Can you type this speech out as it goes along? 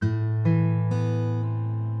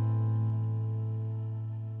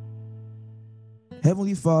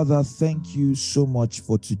Heavenly Father, thank you so much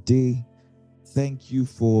for today. Thank you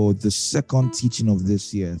for the second teaching of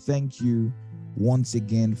this year. Thank you once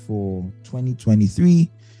again for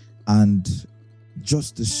 2023 and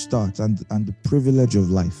just the start and the privilege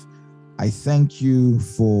of life. I thank you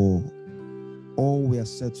for all we are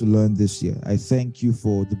set to learn this year. I thank you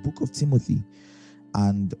for the book of Timothy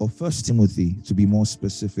or First Timothy to be more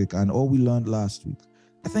specific, and all we learned last week.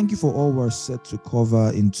 I thank you for all we're set to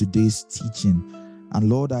cover in today's teaching. And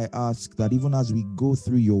Lord, I ask that even as we go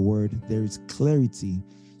through your word, there is clarity.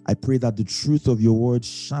 I pray that the truth of your word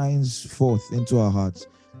shines forth into our hearts.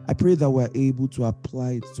 I pray that we're able to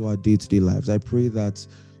apply it to our day-to-day lives. I pray that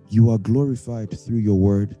you are glorified through your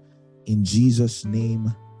word. In Jesus'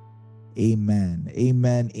 name, amen.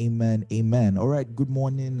 Amen, amen, amen. All right, good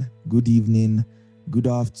morning, good evening, good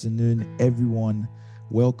afternoon, everyone.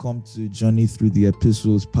 Welcome to Journey Through the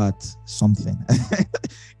Epistles part something.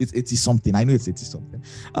 It's 80 something. I know it's 80 something.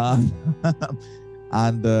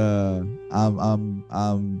 I'm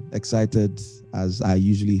excited as I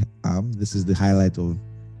usually am. This is the highlight of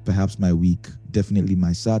perhaps my week, definitely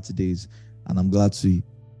my Saturdays, and I'm glad to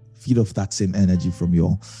feed off that same energy from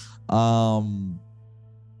you all.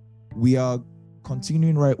 We are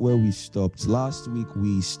continuing right where we stopped. Last week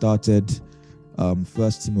we started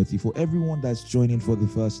First Timothy. For everyone that's joining for the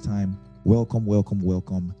first time, welcome.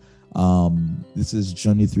 This is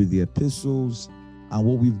Journey Through the Epistles, and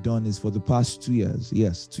what we've done is for the past 2 years,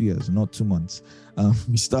 yes, 2 years, not 2 months.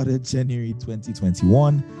 We started January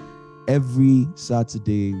 2021. Every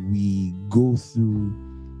Saturday we go through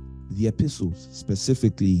the epistles,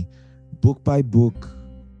 specifically book by book,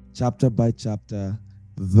 chapter by chapter,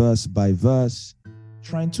 verse by verse,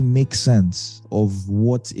 trying to make sense of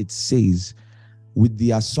what it says, with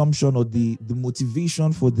the assumption or the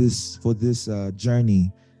motivation for this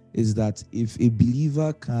journey is that if a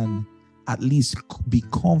believer can at least be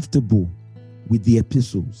comfortable with the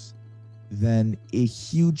epistles, then a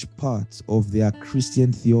huge part of their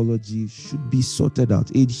Christian theology should be sorted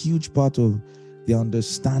out. A huge part of their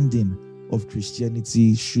understanding of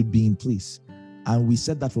Christianity should be in place. And we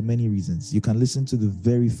said that for many reasons. You can listen to the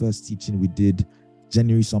very first teaching we did,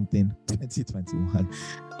 January something, 2021.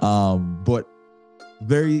 But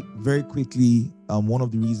very, very quickly, one of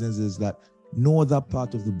the reasons is that no other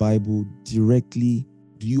part of the Bible directly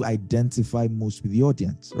do you identify most with the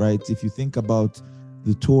audience, right? If you think about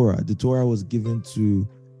the Torah was given to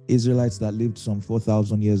Israelites that lived some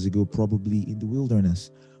 4,000 years ago, probably in the wilderness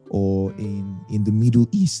or in the Middle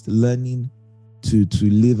East, learning to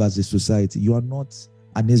live as a society. You are not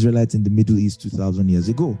an Israelite in the Middle East 2,000 years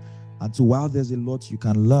ago. And so while there's a lot you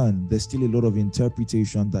can learn, there's still a lot of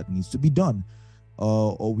interpretation that needs to be done.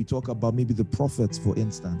 Or we talk about maybe the prophets, for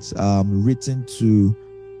instance, written to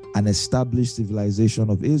an established civilization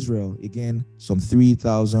of Israel, again, some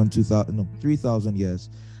 3,000 years,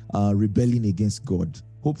 rebelling against God.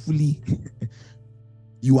 Hopefully,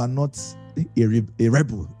 you are not a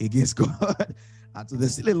rebel against God. And so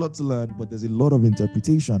there's still a lot to learn, but there's a lot of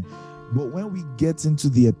interpretation. But when we get into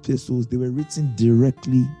the epistles, they were written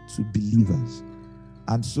directly to believers.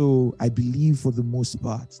 And so I believe for the most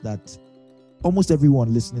part that almost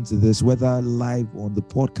everyone listening to this, whether live or on the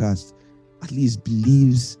podcast, at least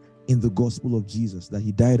believes in the gospel of Jesus, that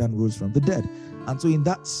he died and rose from the dead. And so in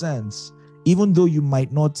that sense, even though you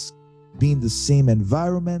might not be in the same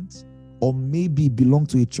environment or maybe belong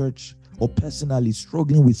to a church or personally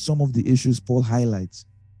struggling with some of the issues Paul highlights,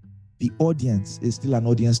 the audience is still an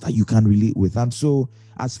audience that you can relate with. And so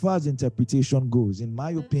as far as interpretation goes, in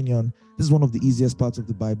my opinion, this is one of the easiest parts of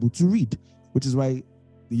the Bible to read, which is why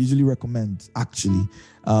they usually recommend, actually,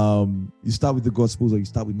 you start with the Gospels or you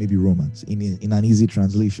start with maybe Romans in an easy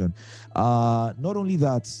translation. Not only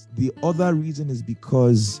that, the other reason is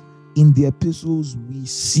because in the epistles, we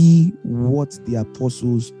see what the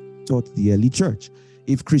apostles taught the early church.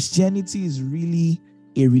 If Christianity is really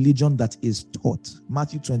a religion that is taught,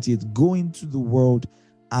 Matthew 28, go into the world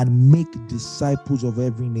and make disciples of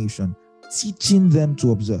every nation, teaching them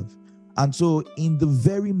to observe. And so in the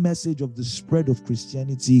very message of the spread of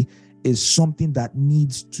Christianity is something that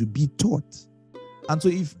needs to be taught. And so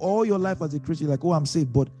if all your life as a Christian, you're like, oh, I'm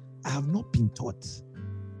saved, but I have not been taught,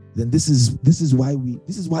 then this is why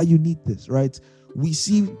you need this, right? We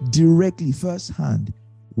see directly firsthand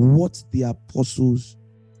what the apostles,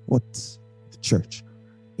 what the church.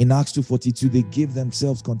 In Acts 2:42, they gave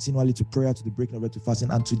themselves continually to prayer, to the breaking of bread, to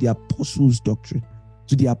fasting, and to the apostles' doctrine.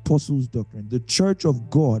 To the apostles' doctrine. The church of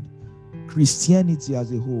God, Christianity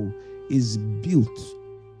as a whole, is built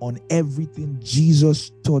on everything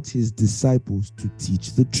Jesus taught his disciples to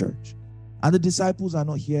teach the church. And the disciples are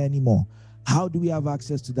not here anymore. How do we have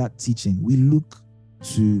access to that teaching? We look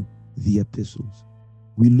to the epistles.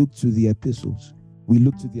 We look to the epistles. We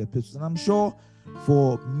look to the epistles. And I'm sure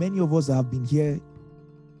for many of us that have been here,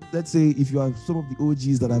 let's say if you are some of the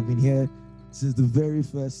OGs that have been here since the very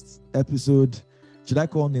first episode, should I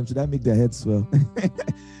call names? Should I make their heads swell?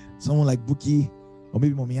 Someone like Buki or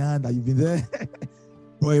maybe Mommy Ann, that you've been there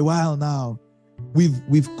for a while now.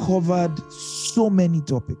 We've covered so many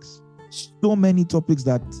topics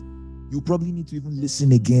that you probably need to even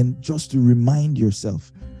listen again just to remind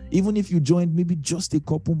yourself. Even if you joined maybe just a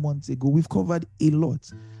couple months ago, we've covered a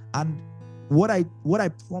lot. And what I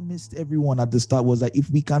promised everyone at the start was that if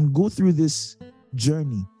we can go through this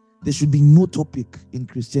journey, there should be no topic in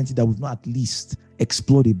Christianity that we've not at least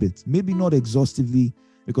explored a bit. Maybe not exhaustively,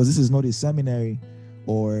 because this is not a seminary,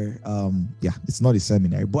 or it's not a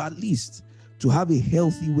seminary, but at least to have a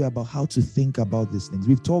healthy way about how to think about these things.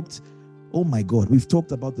 We've talked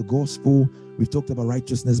about the gospel. We've talked about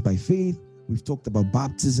righteousness by faith. We've talked about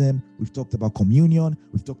baptism. We've talked about communion.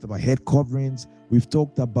 We've talked about head coverings. We've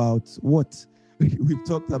talked about what? We've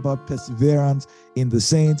talked about perseverance in the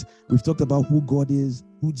saints. We've talked about who God is,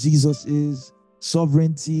 who Jesus is,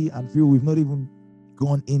 sovereignty, and free. We've not even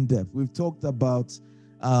gone in depth. We've talked about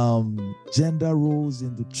gender roles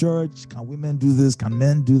in the church. Can women do this? Can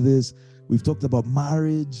men do this? We've talked about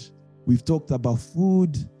marriage. We've talked about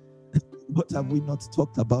food. What have we not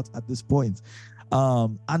talked about at this point?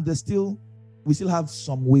 And we still have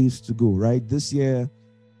some ways to go, right? This year,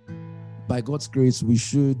 by God's grace, we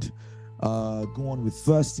should go on with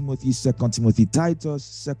 1 Timothy, 2 Timothy,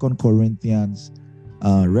 Titus, 2 Corinthians,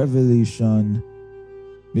 Revelation.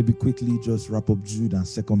 Maybe quickly just wrap up Jude and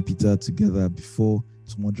 2 Peter together before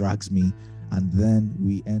someone drags me. And then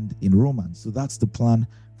we end in Romans. So that's the plan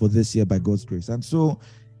for this year by God's grace. And so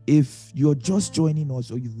if you're just joining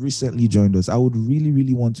us or you've recently joined us, I would really,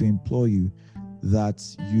 really want to implore you that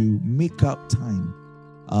you make up time,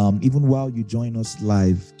 even while you join us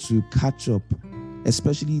live, to catch up,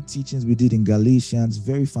 especially teachings we did in Galatians,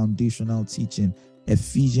 very foundational teaching,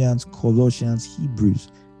 Ephesians, Colossians, Hebrews,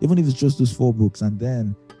 even if it's just those 4 books. And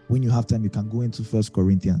then when you have time, you can go into 1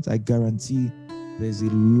 Corinthians. I guarantee there's a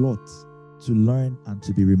lot to learn and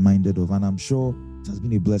to be reminded of. And I'm sure it has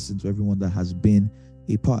been a blessing to everyone that has been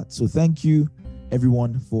a part. So thank you,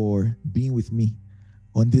 everyone, for being with me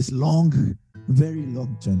on this long, very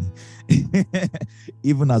long journey,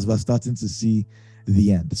 even as we're starting to see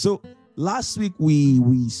the end. So last week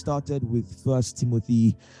we started with 1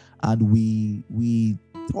 Timothy, and we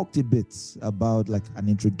talked a bit about like an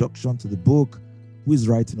introduction to the book. Who is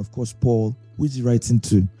writing? Of course, Paul. Who is he writing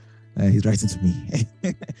to? He's writing to me.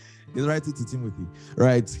 He's writing to Timothy,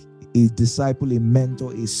 right? A disciple, a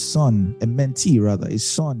mentor, a son, a mentee rather, a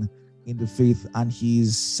son in the faith, and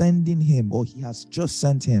he's sending him, or he has just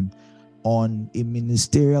sent him, on a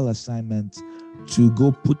ministerial assignment to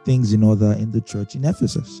go put things in order in the church in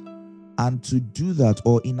Ephesus. And to do that,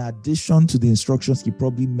 or in addition to the instructions he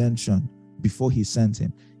probably mentioned before he sent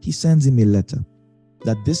him, he sends him a letter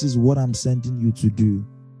that this is what I'm sending you to do,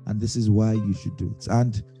 and this is why you should do it.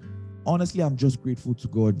 And honestly, I'm just grateful to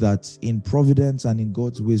God that in providence and in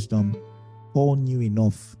God's wisdom, Paul knew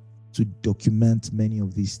enough to document many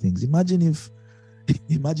of these things. Imagine if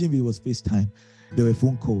it was FaceTime, there were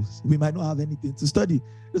phone calls. We might not have anything to study.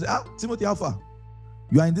 Say, Timothy, how far?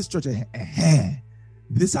 You are in this church.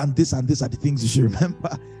 This and this and this are the things you should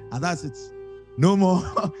remember. And that's it. No more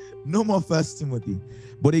 1 Timothy.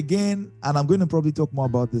 But again, and I'm going to probably talk more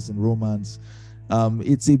about this in Romans,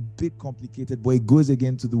 it's a bit complicated, but it goes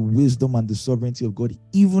again to the wisdom and the sovereignty of God,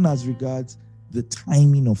 even as regards the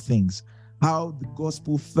timing of things. How the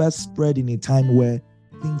gospel first spread in a time where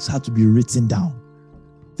things had to be written down.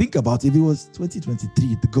 Think about it. If it was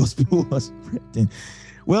 2023, the gospel was spreading.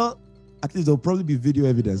 Well, at least there'll probably be video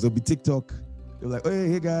evidence. There'll be TikTok. They're like, oh,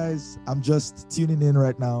 hey guys, I'm just tuning in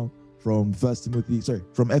right now from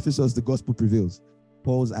from Ephesus, the gospel prevails.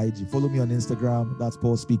 Paul's IG. Follow me on Instagram. That's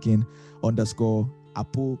Paul speaking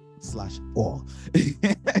 _Apo/Paul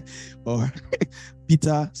or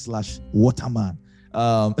Peter/Waterman.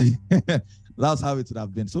 That's how it would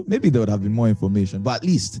have been. So maybe there would have been more information, but at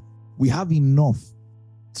least we have enough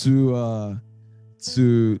to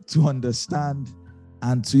understand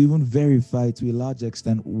and to even verify to a large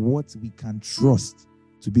extent what we can trust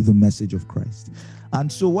to be the message of Christ. And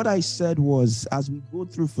so what I said was, as we go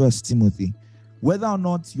through 1 Timothy, whether or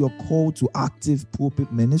not you're called to active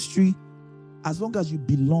pulpit ministry, as long as you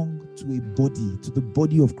belong to a body, to the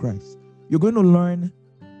body of Christ, you're going to learn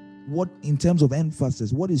what, in terms of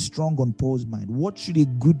emphasis, what is strong on Paul's mind. What should a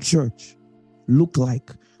good church look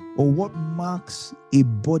like? Or what marks a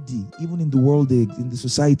body, even in the world, in the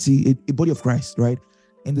society, a body of Christ, right?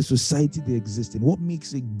 in the society they exist in? What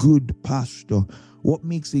makes a good pastor? What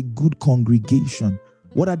makes a good congregation?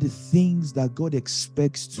 What are the things that God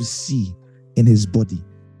expects to see in his body?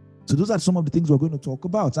 So those are some of the things we're going to talk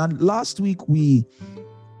about. And last week we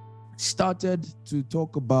started to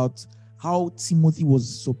talk about how Timothy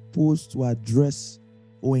was supposed to address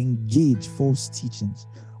or engage false teachings.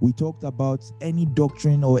 We talked about any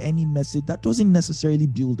doctrine or any message that doesn't necessarily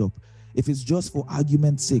build up. If it's just for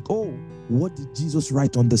argument's sake, oh, what did Jesus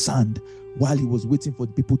write on the sand while he was waiting for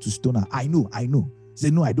the people to stone her? I know. Say,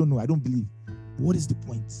 no, I don't know. I don't believe. What is the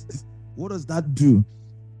point? What does that do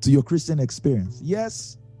to your Christian experience?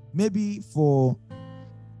 Yes, maybe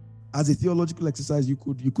as a theological exercise, you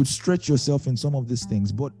could stretch yourself in some of these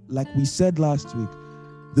things. But like we said last week,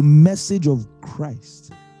 the message of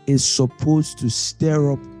Christ is supposed to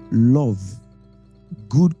stir up love,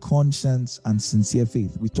 good conscience, and sincere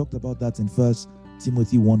faith. We talked about that in 1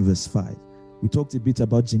 Timothy 1 verse 5. We talked a bit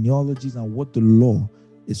about genealogies and what the law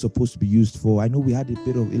is supposed to be used for. I know we had a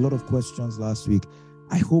lot of questions last week.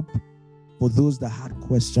 I hope for those that had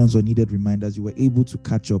questions or needed reminders, you were able to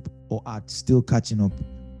catch up or are still catching up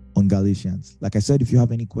on Galatians. Like I said, if you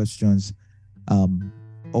have any questions,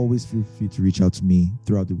 always feel free to reach out to me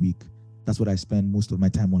throughout the week. That's what I spend most of my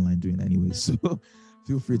time online doing anyway. So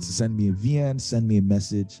feel free to send me a VN, send me a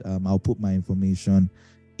message. I'll put my information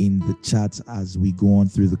in the chat as we go on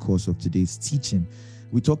through the course of today's teaching.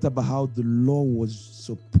 We talked about how the law was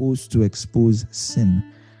supposed to expose sin.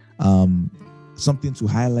 Something to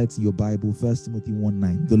highlight in your Bible, 1 Timothy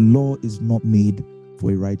 1:9. The law is not made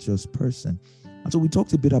for a righteous person. And so we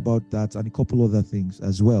talked a bit about that and a couple other things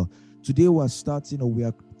as well. Today we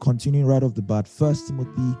are continuing right off the bat, 1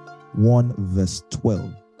 Timothy 1 verse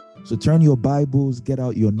 12. So turn your Bibles, get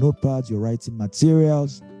out your notepads, your writing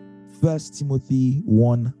materials. 1 Timothy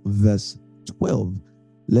 1 verse 12.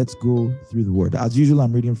 Let's go through the word. As usual,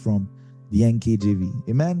 I'm reading from the NKJV.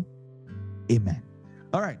 Amen? Amen.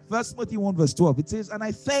 All right, 1 Timothy 1 verse 12. It says, "And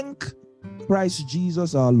I thank Christ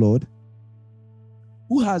Jesus our Lord,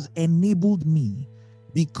 who has enabled me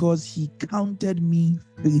because he counted me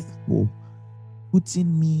faithful,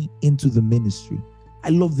 putting me into the ministry." I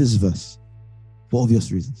love this verse for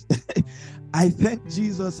obvious reasons. I thank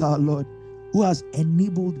Jesus our Lord, who has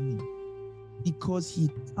enabled me because he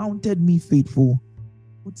counted me faithful,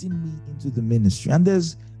 putting me into the ministry. And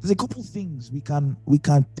there's a couple things we can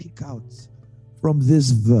pick out from this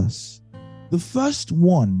verse. The first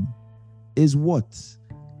one is what?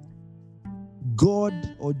 God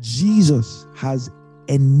or Jesus has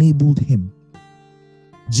enabled him.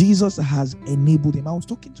 Jesus has enabled him. I was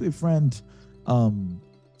talking to a friend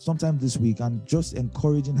sometime this week and just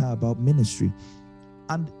encouraging her about ministry.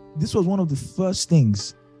 And this was one of the first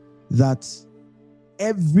things that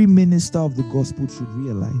every minister of the gospel should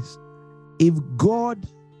realize. If God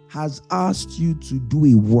has asked you to do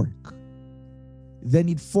a work, then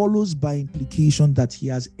it follows by implication that he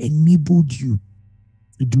has enabled you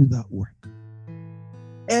to do that work.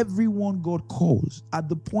 Everyone God calls, at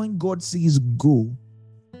the point God says go,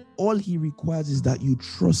 all he requires is that you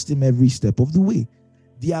trust him every step of the way.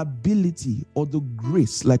 The ability or the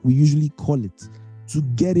grace, like we usually call it, to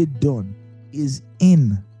get it done is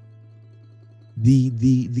in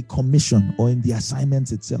the commission or in the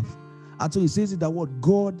assignment itself. And so he says it that what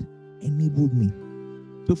God enabled me.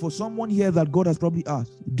 So for someone here that God has probably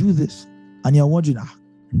asked, do this, and you're wondering,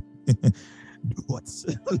 do what?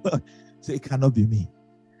 So it cannot be me.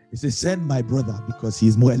 He says, send my brother because he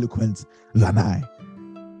is more eloquent than I.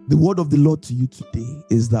 The word of the Lord to you today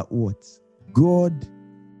is that what? God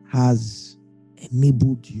has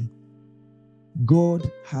enabled you.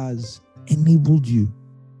 God has enabled you.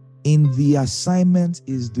 In the assignment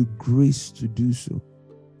is the grace to do so.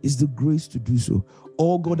 Is the grace to do so.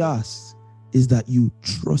 All God asks is that you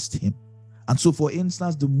trust him. And so, for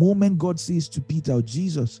instance, the moment God says to Peter, or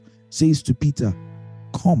Jesus says to Peter,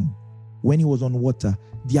 come, when he was on water,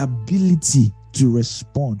 the ability to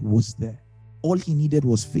respond was there. All he needed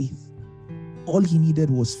was faith. All he needed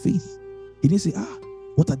was faith. He didn't say,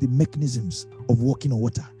 what are the mechanisms of walking on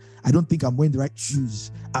water? I don't think I'm wearing the right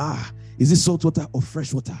shoes. Is this salt water or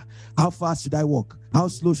fresh water? How fast should I walk? How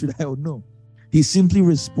slow should I? No. He simply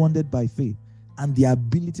responded by faith. And the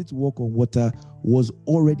ability to walk on water was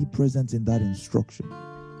already present in that instruction.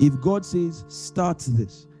 If God says, start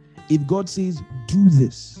this. If God says, do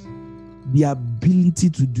this. The ability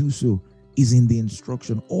to do so is in the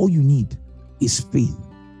instruction. All you need is faith.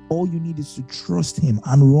 All you need is to trust him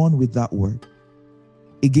and run with that word.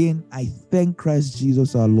 Again, I thank Christ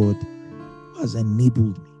Jesus our Lord, who has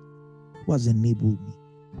enabled me. Who has enabled me.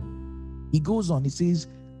 He goes on, he says,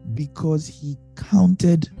 because he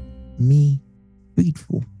counted me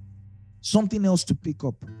Faithful. Something else to pick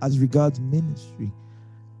up as regards ministry.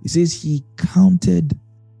 It says he counted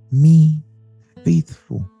me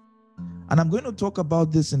faithful. And I'm going to talk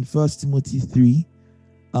about this in 1 Timothy 3.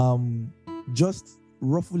 Just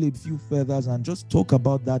ruffle a few feathers and just talk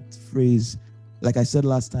about that phrase. Like I said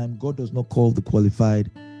last time, God does not call the qualified,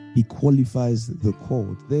 he qualifies the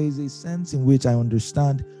called. There is a sense in which I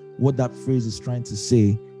understand what that phrase is trying to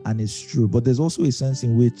say, and it's true. But there's also a sense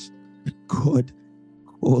in which God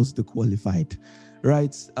calls the qualified,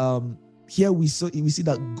 right? Here we see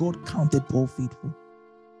that God counted Paul faithful.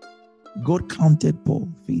 God counted Paul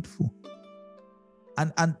faithful.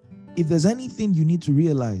 And if there's anything you need to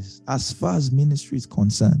realize as far as ministry is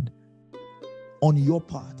concerned, on your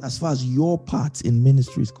part, as far as your part in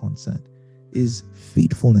ministry is concerned, is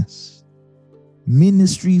faithfulness.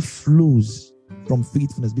 Ministry flows from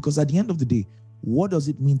faithfulness, because at the end of the day, what does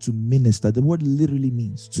it mean to minister? The word literally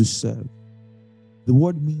means to serve. The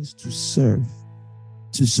word means to serve.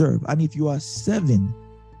 To serve. And if you are serving,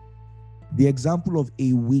 the example of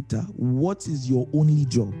a waiter, what is your only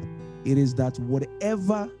job? It is that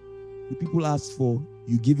whatever the people ask for,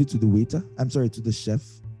 you give it to the waiter. To the chef.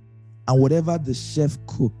 And whatever the chef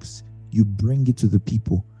cooks, you bring it to the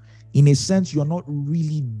people. In a sense, you're not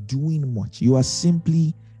really doing much. You are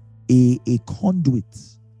simply a conduit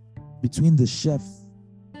between the chef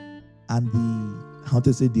and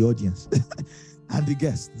the audience and the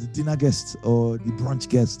guests, the dinner guests or the brunch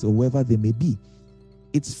guests or whoever they may be.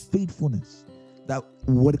 It's faithfulness. That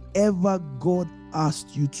whatever God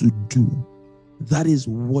asked you to do, that is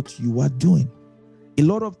what you are doing. A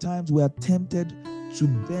lot of times we are tempted to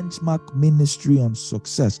benchmark ministry on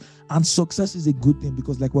success. And success is a good thing,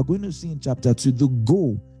 because like we're going to see in chapter 2, the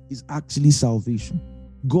goal is actually salvation.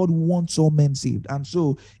 God wants all men saved. And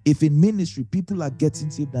so if in ministry people are getting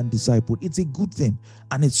saved and discipled, it's a good thing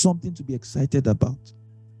and it's something to be excited about.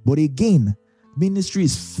 But again, ministry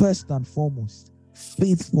is first and foremost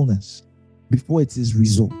faithfulness before it is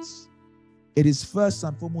results. It is first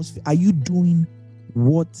and foremost, are you doing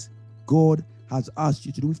what God has asked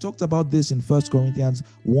you to do? We've talked about this in 1 Corinthians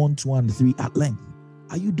 1, 2, and 3 at length.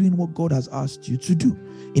 Are you doing what God has asked you to do?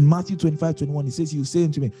 In Matthew 25:21, he says, "You say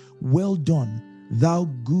unto me, well done, thou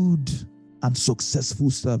good and successful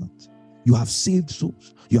servant. You have saved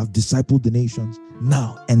souls. You have discipled the nations.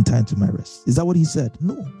 Now enter into my rest." Is that what he said?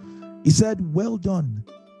 No. He said, well done,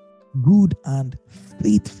 good and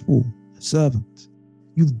faithful servant.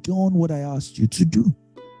 You've done what I asked you to do.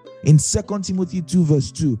 In 2 Timothy 2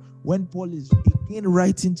 verse 2, when Paul is again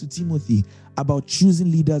writing to Timothy about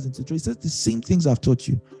choosing leaders into church, he says the same things I've taught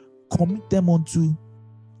you. Commit them unto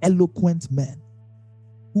eloquent men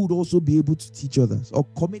who would also be able to teach others, or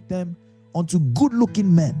commit them unto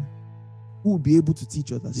good-looking men who would be able to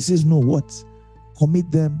teach others. He says, no, what?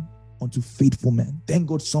 Commit them unto faithful men. Thank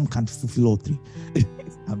God some can fulfill all three.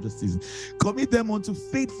 I'm just teasing. Commit them unto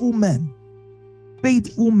faithful men.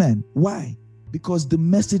 Faithful men. Why? Because the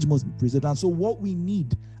message must be preserved. And so what we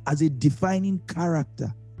need as a defining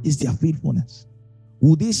character is their faithfulness.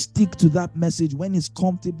 Will they stick to that message when it's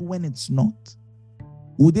comfortable, when it's not?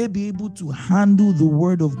 Will they be able to handle the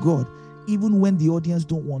word of God even when the audience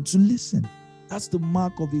don't want to listen? That's the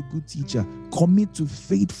mark of a good teacher. Commit to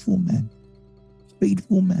faithful men.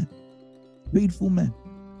 Faithful men. Faithful men.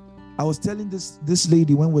 I was telling this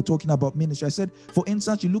lady when we're talking about ministry, I said, for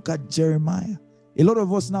instance, you look at Jeremiah. A lot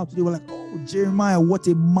of us now today were like, oh, Jeremiah, what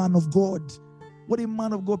a man of God. What a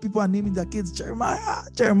man of God. People are naming their kids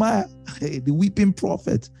Jeremiah, hey, the weeping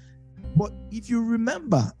prophet. But if you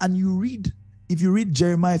remember and if you read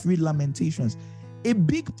Jeremiah, if you read Lamentations, a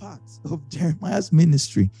big part of Jeremiah's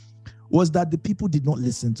ministry was that the people did not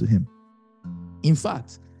listen to him. In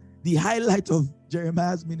fact, the highlight of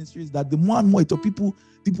Jeremiah's ministry is that the more and more people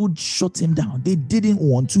shut him down. They didn't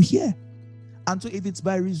want to hear. And so if it's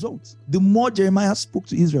by results, the more Jeremiah spoke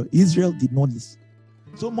to Israel, Israel did not listen.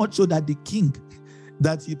 So much so that the king,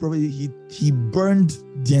 that he burned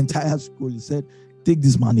the entire scroll. He said, take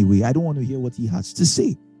this man away. I don't want to hear what he has to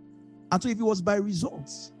say. And so if it was by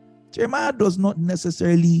results, Jeremiah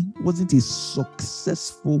wasn't a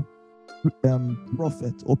successful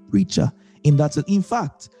prophet or preacher in that sense. In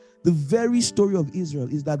fact, the very story of Israel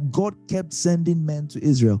is that God kept sending men to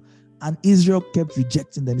Israel, and Israel kept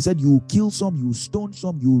rejecting them. He said, you will kill some, you will stone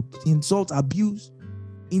some, you will insult, abuse.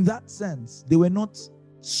 In that sense, they were not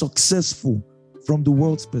successful from the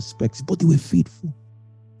world's perspective, but they were faithful.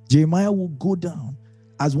 Jeremiah will go down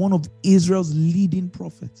as one of Israel's leading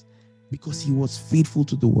prophets because he was faithful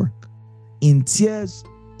to the work. In tears,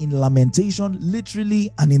 in lamentation,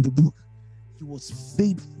 literally, and in the book, he was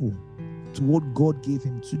faithful to what God gave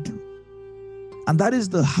him to do. And that is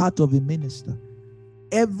the heart of a minister.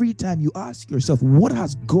 every time you ask yourself, what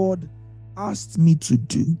has God asked me to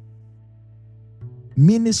do?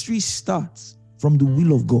 Ministry starts from the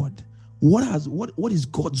will of God. What is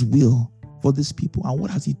God's will for these people? And what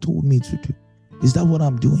has He told me to do? Is that what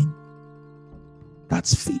I'm doing?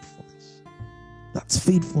 That's faithfulness. That's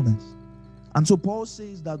faithfulness. And so Paul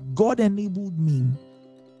says that God enabled me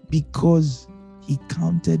because He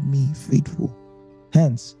counted me faithful.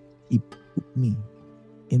 Hence, He put me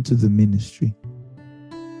into the ministry.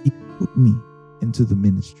 He put me into the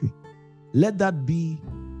ministry. Let that be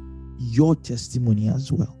your testimony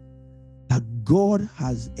as well. That God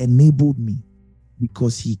has enabled me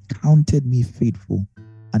because He counted me faithful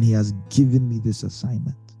and He has given me this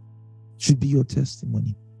assignment. Should be your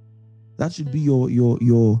testimony. That should be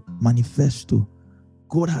your manifesto.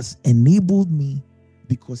 God has enabled me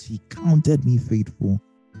because He counted me faithful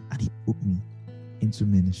and He put me into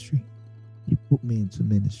ministry. He put me into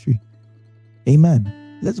ministry.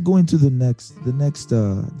 Amen. Let's go into the next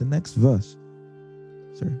verse.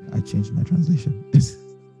 Sorry, I changed my translation.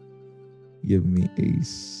 Give me a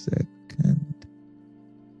second.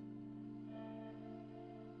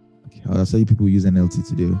 Okay, I'll tell you people use NLT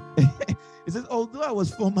today. It says, although I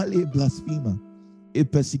was formerly a blasphemer, a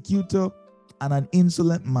persecutor, and an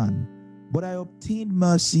insolent man, but I obtained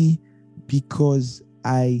mercy because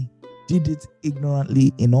I did it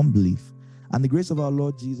ignorantly in unbelief. And the grace of our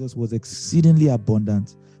Lord Jesus was exceedingly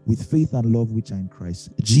abundant with faith and love which are in Christ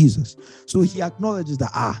Jesus. So he acknowledges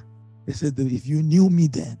that, he said that if you knew me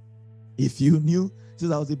then, if you knew, he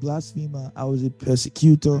says I was a blasphemer, I was a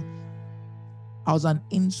persecutor, I was an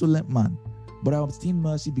insolent man, but I obtained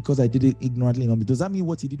mercy because I did it ignorantly. Does that mean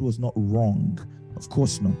what he did was not wrong? Of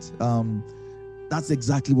course not. That's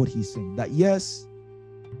exactly what he's saying. That yes,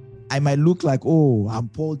 I might look like, I'm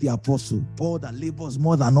Paul the apostle, Paul that labors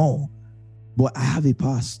more than all. But I have a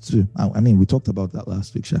past too. I mean, we talked about that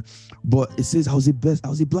last week, sure. But it says I was a blasphemer, I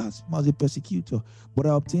was a persecutor, but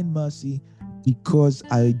I obtained mercy because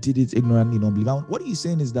I did it ignorantly in unbelief. Now, what he's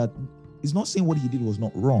saying is that he's not saying what he did was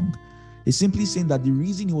not wrong. He's simply saying that the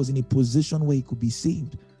reason he was in a position where he could be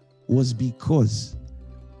saved was because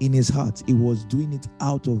in his heart, he was doing it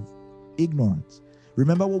out of ignorance.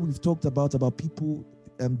 Remember what we've talked about people,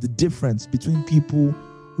 the difference between people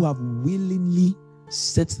who have willingly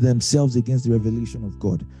set themselves against the revelation of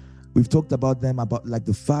God. We've talked about them, about like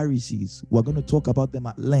the Pharisees. We're going to talk about them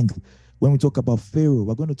at length when we talk about Pharaoh.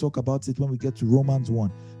 We're going to talk about it when we get to Romans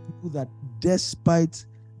 1. People that despite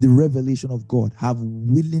the revelation of God have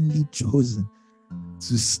willingly chosen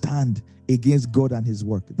to stand against God and his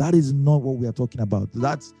work. That is not what we are talking about.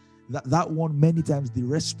 That one, many times the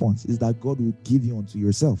response is that God will give you unto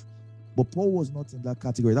yourself. But Paul was not in that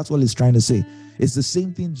category. That's what he's trying to say. It's the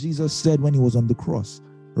same thing Jesus said when he was on the cross,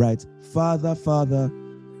 right? Father, Father,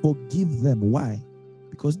 forgive them. Why?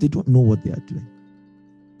 Because they don't know what they are doing.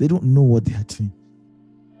 They don't know what they are doing.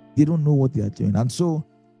 They don't know what they are doing. And so,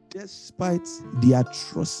 despite the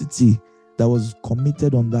atrocity that was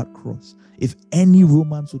committed on that cross, if any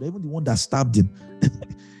Roman soldier, even the one that stabbed him,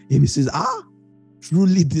 if he says,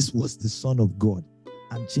 truly this was the Son of God,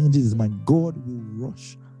 and changes his mind, God will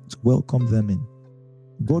rush to welcome them in.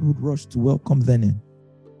 God would rush to welcome them in.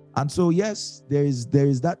 And so, yes, there is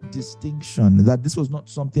that distinction that this was not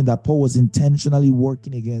something that Paul was intentionally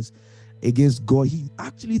working against God. He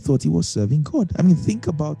actually thought he was serving God. I mean, think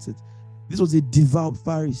about it. This was a devout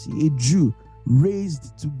Pharisee, a Jew,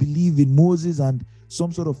 raised to believe in Moses and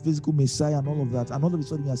some sort of physical Messiah and all of that. And all of a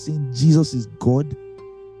sudden, you are saying Jesus is God.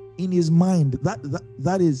 In his mind,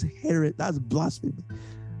 that is heresy, that's blasphemy.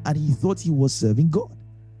 And he thought he was serving God.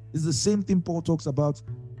 It's the same thing Paul talks about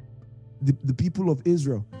the people of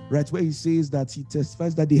Israel, right? Where he says that he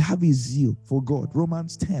testifies that they have a zeal for God.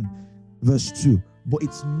 Romans 10, verse 2. But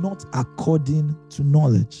it's not according to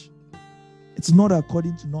knowledge. It's not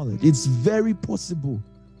according to knowledge. It's very possible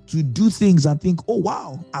to do things and think, oh,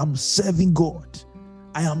 wow, I'm serving God.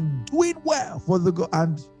 I am doing well for the God.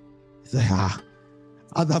 And say,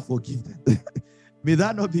 Father, forgive them. May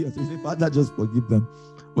that not be your say, Father, just forgive them.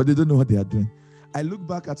 But they don't know what they are doing. I look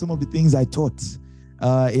back at some of the things I taught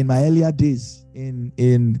in my earlier days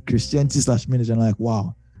in Christianity/ministry, and I'm like,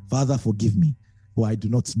 wow, Father, forgive me, for I do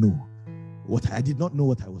not know. I did not know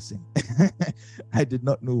what I was saying. I did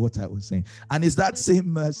not know what I was saying. And it's that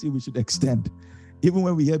same mercy we should extend. Even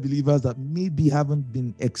when we hear believers that maybe haven't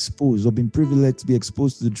been exposed or been privileged to be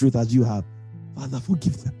exposed to the truth as you have, Father,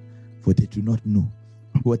 forgive them, for they do not know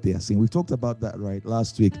what they are saying. We talked about that, right,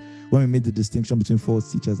 last week when we made the distinction between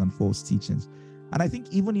false teachers and false teachings. And I think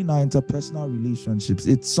even in our interpersonal relationships,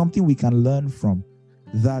 it's something we can learn from,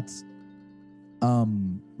 that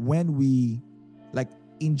when we, like,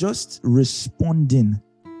 in just responding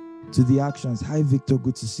to the actions. Hi, Victor.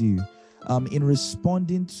 Good to see you. In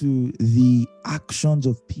responding to the actions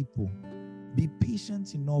of people, be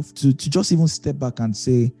patient enough to just even step back and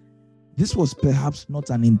say, this was perhaps not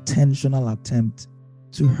an intentional attempt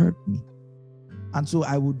to hurt me. And so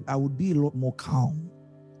I would be a lot more calm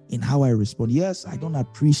in how I respond. Yes, I don't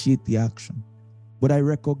appreciate the action, but I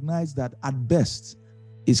recognize that at best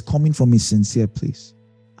it's coming from a sincere place.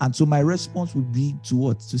 And so my response would be to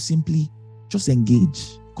what? To simply just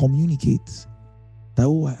engage, communicate. That,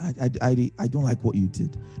 oh, I don't like what you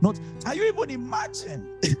did. Not, can you even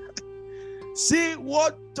imagine? See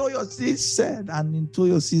what Toyosi said, and in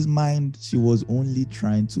Toyosi's mind, she was only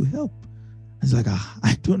trying to help. It's like,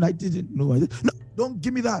 I didn't know. No, don't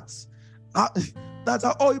give me that. That's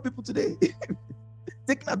how all you people today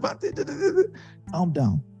taking advantage. Calm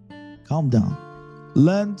down.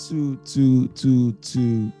 Learn to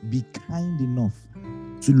be kind enough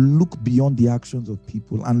to look beyond the actions of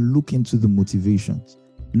people and look into the motivations,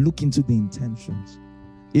 look into the intentions.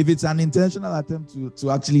 If it's an intentional attempt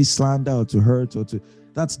to actually slander or to hurt or to,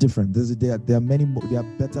 that's different. There are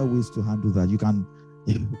better ways to handle that. You can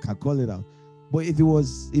call it out. But if it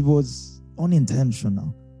was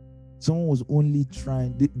unintentional, someone was only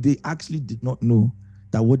trying, they actually did not know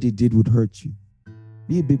that what they did would hurt you.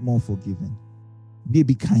 Be a bit more forgiving. Be a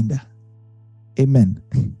bit kinder. Amen.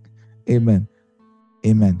 Amen.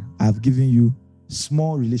 I've given you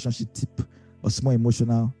small relationship tip or small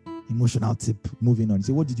emotional tip. Moving on. You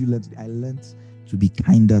say, what did you learn today? I learned to be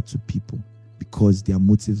kinder to people because their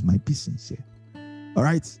motives might be sincere. All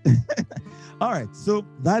right. All right. So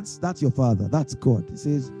that's your father. That's God. He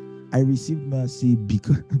says, I received mercy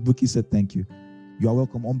because Buki said, thank you. You are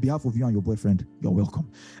welcome. On behalf of you and your boyfriend, you're welcome.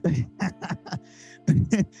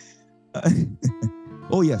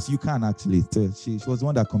 Oh, yes, you can actually. She was the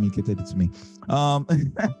one that communicated it to me.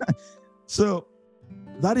 So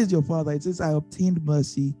that is your father. It says, I obtained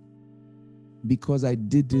mercy because I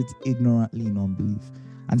did it ignorantly in unbelief.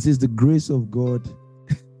 And it says, the grace of God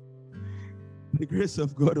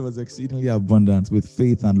was exceedingly abundant with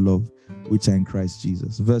faith and love, which are in Christ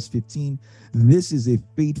Jesus. Verse 15, this is a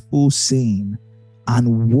faithful saying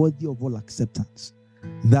and worthy of all acceptance,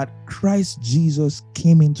 that Christ Jesus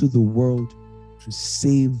came into the world to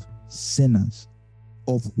save sinners,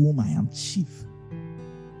 of whom I am chief.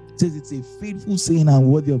 It says it's a faithful saying and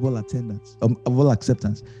worthy of all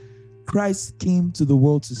acceptance. Christ came to the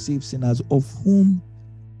world to save sinners, of whom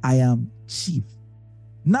I am chief.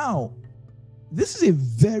 Now, this is a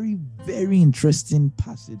very, very interesting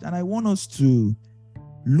passage, and I want us to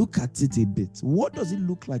look at it a bit. What does it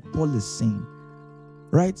look like Paul is saying?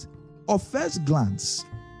 Right? At first glance,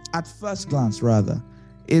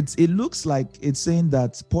 it looks like it's saying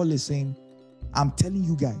that Paul is saying, I'm telling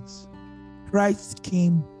you guys, Christ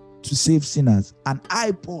came to save sinners, and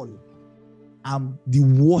I, Paul, am the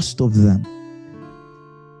worst of them.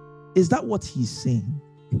 Is that what he's saying?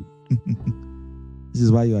 This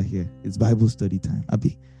is why you are here. It's Bible study time.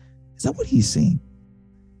 Abi, is that what he's saying?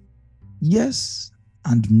 Yes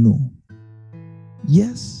and no.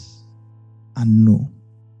 Yes and no.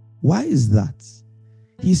 Why is that?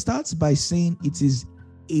 He starts by saying it is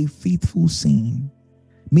a faithful saying,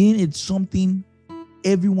 meaning it's something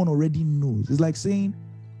everyone already knows. It's like saying,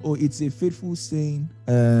 oh, it's a faithful saying.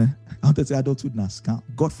 I want to say adulthood na scam.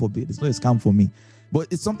 God forbid, it's not a scam for me. But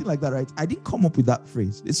it's something like that, right? I didn't come up with that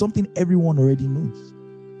phrase. It's something everyone already knows.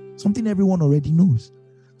 Something everyone already knows.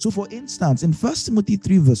 So for instance, in 1 Timothy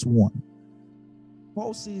 3 verse 1,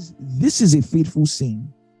 Paul says, this is a faithful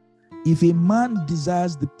saying. If a man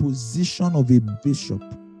desires the position of a bishop,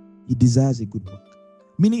 he desires a good work.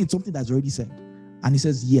 Meaning it's something that's already said. And he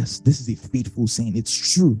says, yes, this is a faithful saying.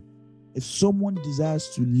 It's true. If someone desires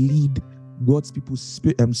to lead God's people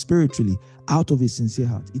spiritually out of a sincere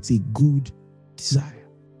heart, it's a good desire.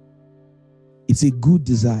 It's a good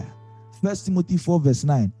desire. 1 Timothy 4 verse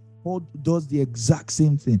 9, Paul does the exact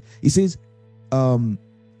same thing. He says,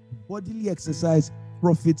 bodily exercise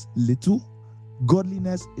profits little.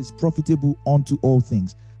 Godliness is profitable unto all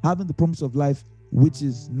things, having the promise of life, which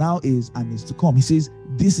is now is and is to come. He says,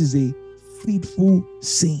 this is a faithful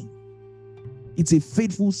saying. It's a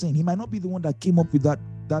faithful saying. He might not be the one that came up with that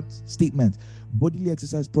statement. Bodily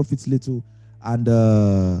exercise profits little, and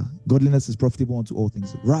godliness is profitable unto all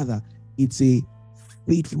things. Rather, it's a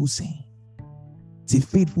faithful saying. It's a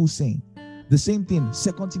faithful saying. The same thing,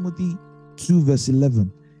 2 Timothy 2 verse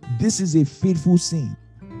 11. This is a faithful saying.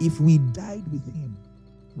 If we died with him,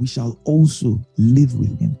 we shall also live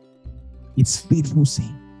with him. It's faithful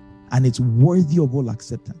saying, and it's worthy of all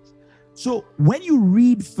acceptance. So when you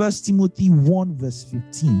read 1 Timothy 1 verse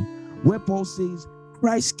 15, where Paul says,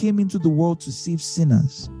 Christ came into the world to save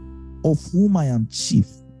sinners, of whom I am chief.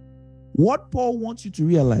 What Paul wants you to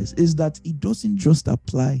realize is that it doesn't just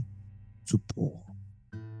apply to Paul.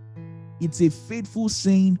 It's a faithful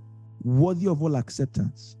saying worthy of all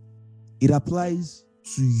acceptance. It applies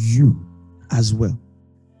to you as well.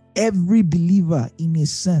 Every believer, in a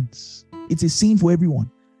sense, it's a saying for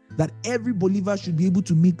everyone, that every believer should be able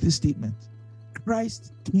to make this statement: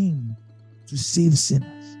 Christ came to save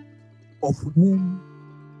sinners, of whom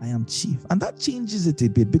I am chief. And that changes it a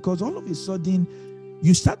bit, because all of a sudden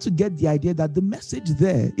you start to get the idea that the message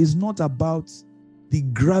there is not about the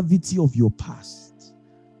gravity of your past.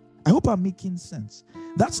 I hope I'm making sense.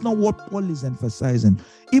 That's not what Paul is emphasizing.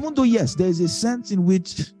 Even though, yes, there is a sense in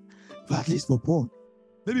which, at least for Paul,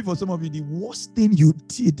 maybe for some of you, the worst thing you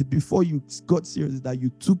did before you got serious is that you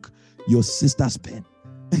took your sister's pen.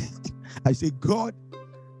 I say, God,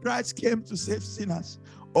 Christ came to save sinners,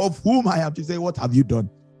 of whom I am to say, what have you done?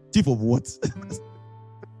 Chief of what?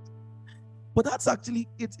 But that's actually,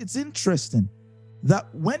 it's interesting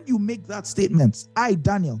that when you make that statement, I,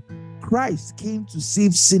 Daniel, Christ came to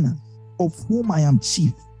save sinners, of whom I am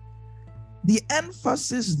chief. The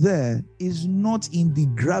emphasis there is not in the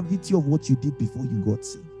gravity of what you did before you got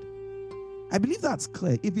saved. I believe that's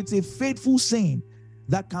clear. If it's a faithful saying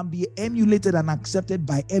that can be emulated and accepted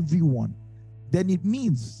by everyone, then it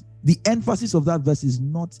means the emphasis of that verse is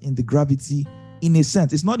not in the gravity, in a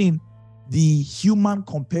sense. It's not in the human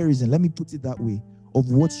comparison, let me put it that way,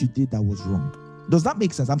 of what you did that was wrong. Does that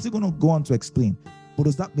make sense? I'm still going to go on to explain. But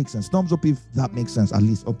does that make sense? Thumbs up if that makes sense, at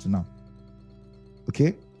least up to now.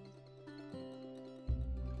 Okay?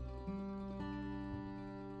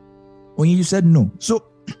 When you said no. So,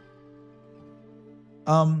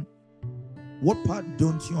 what part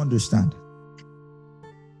don't you understand?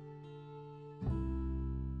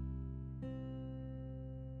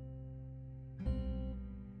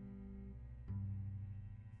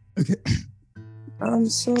 Okay. I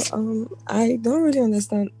don't really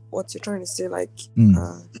understand what you're trying to say. Like,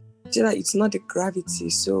 say that it's not the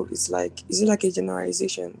gravity. So it's like, is it like a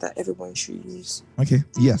generalization that everyone should use? Okay.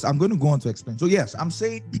 Yes, I'm going to go on to explain. So yes, I'm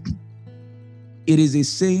saying it is a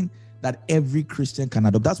saying that every Christian can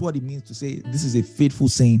adopt. That's what it means to say this is a faithful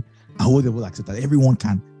saying. I hope they will accept that. Everyone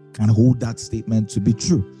can hold that statement to be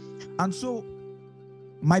true. And so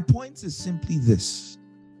my point is simply this,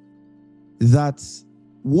 that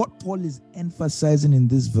what Paul is emphasizing in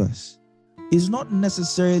this verse is not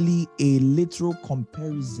necessarily a literal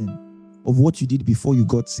comparison of what you did before you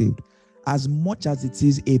got saved, as much as it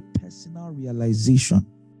is a personal realization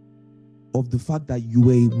of the fact that you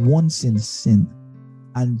were once in sin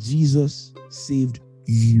and Jesus saved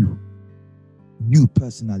you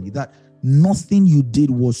personally, that nothing you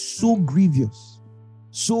did was so grievous,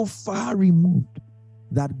 so far removed,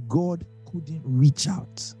 that God couldn't reach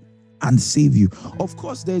out and save you. Of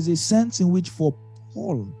course, there's a sense in which for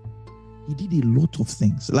Paul, he did a lot of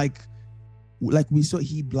things. Like we saw,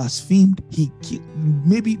 he blasphemed, he killed.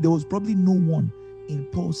 Maybe there was probably no one in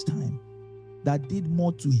Paul's time that did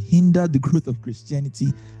more to hinder the growth of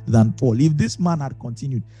Christianity than Paul. If this man had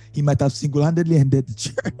continued, he might have single-handedly ended the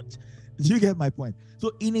church. Did you get my point?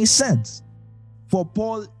 So in a sense, for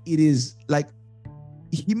Paul, it is like,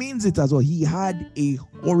 he means it as well. He had a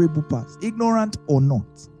horrible past, ignorant or not.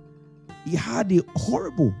 He had a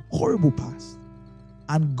horrible, horrible past.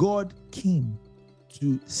 And God came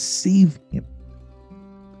to save him.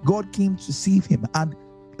 God came to save him. And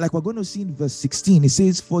like we're going to see in verse 16, it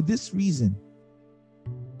says, for this reason.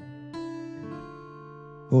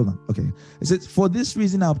 Hold on. Okay. It says, for this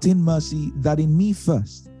reason I obtained mercy, that in me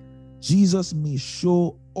first, Jesus may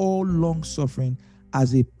show all long suffering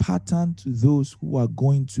as a pattern to those who are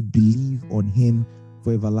going to believe on him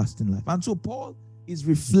for everlasting life. And so Paul is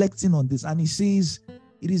reflecting on this, and he says,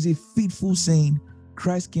 it is a faithful saying,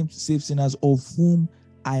 Christ came to save sinners, of whom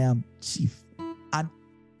I am chief. And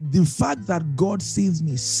the fact that God saves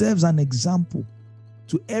me serves an example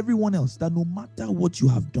to everyone else, that no matter what you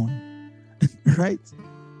have done, right?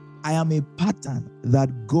 I am a pattern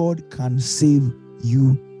that God can save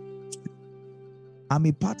you to. I'm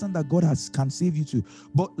a pattern that God can save you to.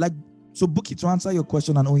 But so Buki, to answer your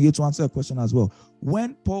question, and Onye to answer your question as well,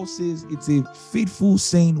 when Paul says it's a faithful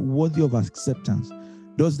saying worthy of acceptance,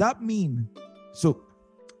 does that mean, so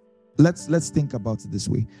let's think about it this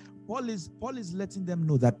way. Paul is letting them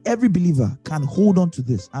know that every believer can hold on to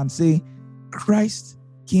this and say, Christ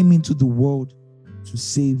came into the world to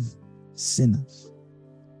save sinners.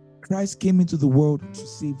 Christ came into the world to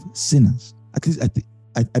save sinners. At least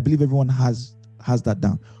I believe everyone has that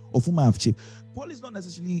down. Of whom I have chief. Paul is not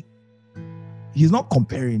necessarily, he's not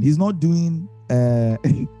comparing. He's not doing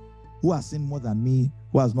who has sinned more than me,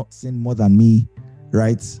 who has not sinned more than me,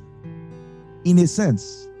 right? In a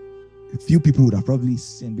sense, a few people would have probably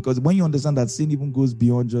sinned, because when you understand that sin even goes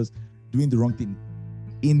beyond just doing the wrong thing,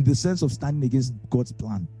 in the sense of standing against God's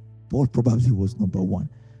plan, Paul probably was number one,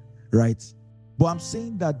 right? But I'm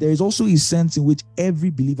saying that there is also a sense in which every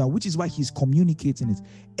believer, which is why he's communicating it,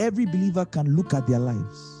 every believer can look at their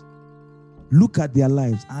lives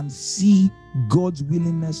and see God's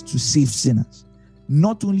willingness to save sinners.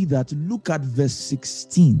 Not only that, look at verse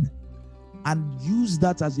 16 and use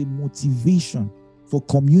that as a motivation for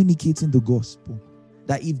communicating the gospel.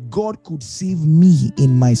 That if God could save me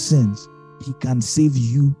in my sins, he can save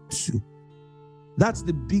you too. That's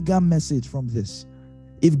the bigger message from this.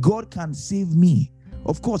 If God can save me,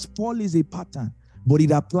 of course, Paul is a pattern, but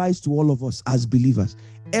it applies to all of us as believers.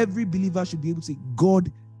 Every believer should be able to say,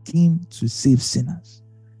 God came to save sinners.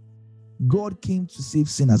 God came to save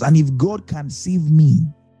sinners. And if God can save me,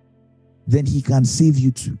 then he can save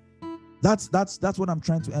you too. That's what I'm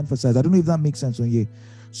trying to emphasize. I don't know if that makes sense on you.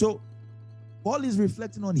 So Paul is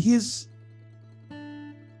reflecting on his...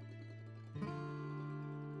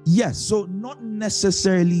 Yes, so not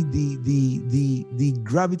necessarily the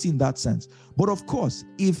gravity in that sense. But of course,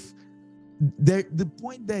 if the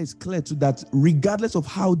point there is clear to that, regardless of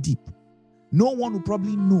how deep, no one will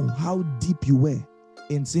probably know how deep you were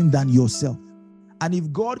in sin than yourself. And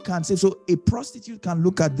if God can say, so a prostitute can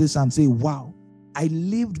look at this and say, wow, I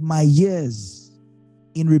lived my years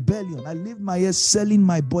in rebellion. I lived my years selling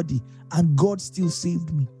my body, and God still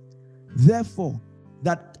saved me. Therefore,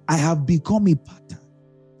 that I have become a pattern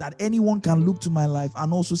that anyone can look to my life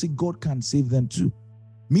and also say God can save them too.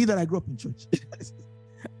 Me that I grew up in church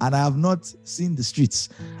and I have not seen the streets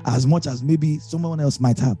as much as maybe someone else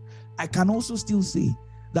might have, I can also still say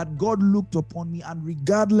that God looked upon me, and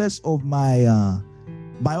regardless of my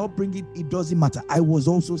upbringing, it doesn't matter. I was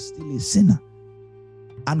also still a sinner,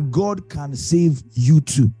 and God can save you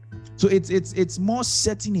too. So it's more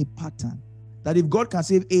setting a pattern that if God can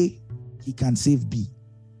save A, he can save B.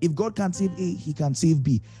 If God can save A, he can save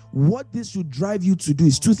B. What this should drive you to do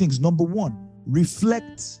is two things. Number one,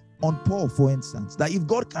 reflect on Paul, for instance, that if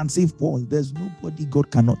God can save Paul, there's nobody God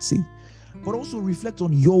cannot save. But also reflect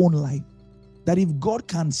on your own life, that if God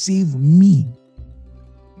can save me,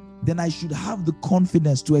 then I should have the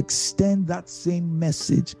confidence to extend that same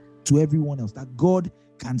message to everyone else, that God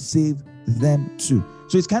can save them too.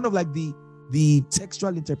 So it's kind of like the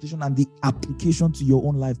textual interpretation and the application to your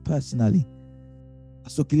own life personally.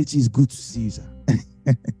 So Kelechi, is good to see you, sir.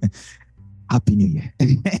 Happy New Year.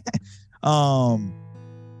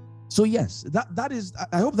 So yes, that is,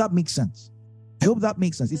 I hope that makes sense. I hope that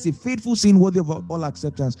makes sense. It's a faithful saying worthy of all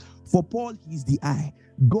acceptance. For Paul, he's the I.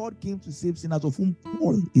 God came to save sinners, of whom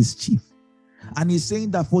Paul is chief. And he's saying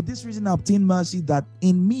that for this reason I obtain mercy, that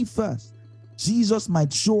in me first, Jesus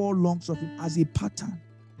might show all long suffering as a pattern.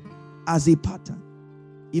 As a pattern.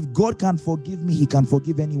 If God can forgive me, he can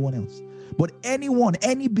forgive anyone else. But anyone,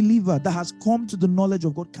 any believer that has come to the knowledge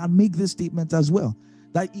of God can make this statement as well.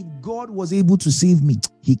 That if God was able to save me,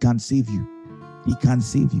 he can save you. He can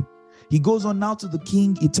save you. He goes on now to the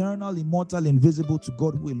King, eternal, immortal, invisible, to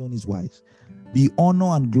God who alone is wise. Be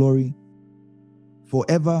honor and glory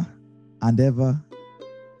forever and ever.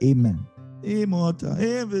 Amen. Immortal,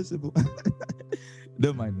 invisible.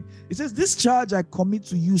 Don't mind me. It says, this charge I commit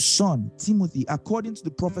to you, son, Timothy, according to the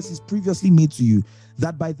prophecies previously made to you,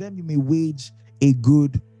 that by them you may wage a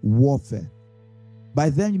good warfare. By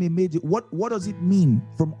them you may wage it. What does it mean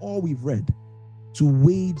from all we've read? To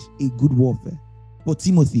wage a good warfare. For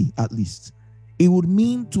Timothy, at least. It would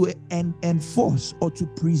mean to enforce or to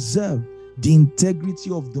preserve the integrity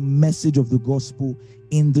of the message of the gospel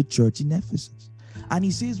in the church in Ephesus. And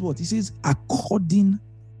he says what? He says, according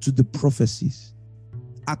to the prophecies.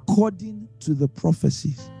 According to the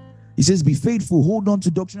prophecies. He says, be faithful, hold on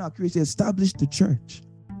to doctrinal accuracy, establish the church,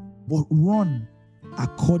 but run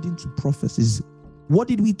according to prophecies. What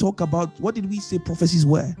did we talk about? What did we say prophecies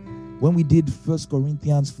were when we did 1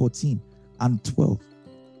 Corinthians 14 and 12?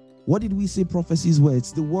 What did we say prophecies were?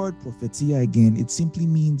 It's the word prophetia again. It simply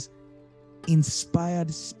means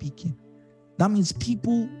inspired speaking. That means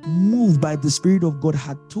people moved by the Spirit of God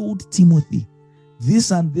had told Timothy,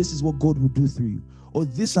 this and this is what God will do through you. Or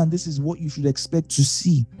this and this is what you should expect to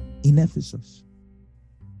see in Ephesus.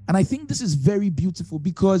 And I think this is very beautiful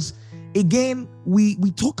because, again, we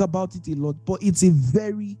talk about it a lot, but it's a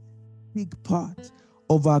very big part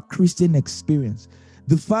of our Christian experience.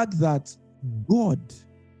 The fact that God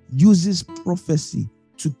uses prophecy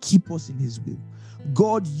to keep us in his will.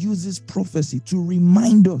 God uses prophecy to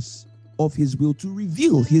remind us of his will, to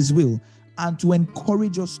reveal his will, and to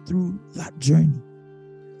encourage us through that journey.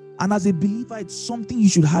 And as a believer, it's something you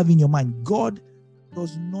should have in your mind. God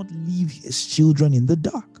does not leave his children in the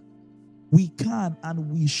dark. We can and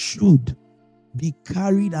we should be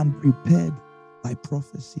carried and prepared by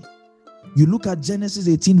prophecy. You look at Genesis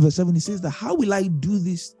 18 verse 7, it says that how will I do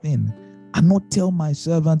this thing and not tell my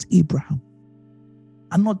servant Abraham?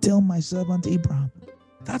 And not tell my servant Abraham.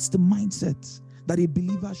 That's the mindset that a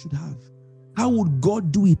believer should have. How would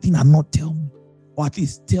God do a thing and not tell me? Or at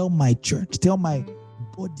least tell my church, tell my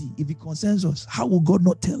body, if it concerns us. How will God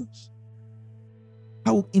not tell us?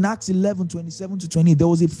 How in Acts 11, 27 to 28, there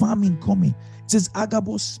was a famine coming. It says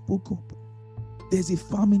Agabus spoke up. There's a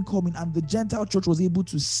famine coming, and the Gentile church was able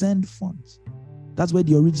to send funds. That's where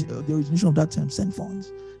the origination of that term, send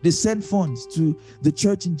funds. They sent funds to the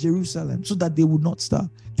church in Jerusalem so that they would not starve.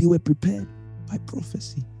 They were prepared by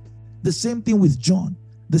prophecy. The same thing with John.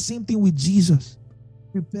 The same thing with Jesus.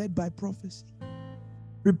 Prepared by prophecy.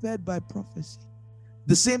 Prepared by prophecy.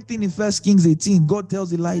 The same thing in 1 Kings 18. God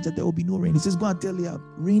tells Elijah there will be no rain. He says, go and tell Ahab,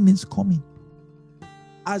 rain is coming.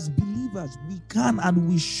 As believers, we can and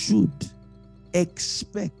we should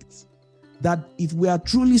expect that if we are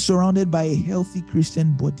truly surrounded by a healthy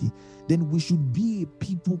Christian body, then we should be a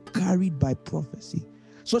people carried by prophecy,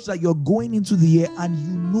 such that you're going into the year and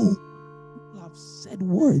you know people have said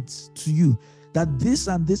words to you that this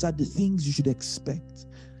and this are the things you should expect.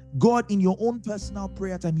 God, in your own personal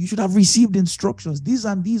prayer time, you should have received instructions. These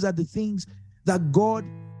and these are the things that God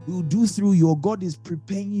will do through you, or God is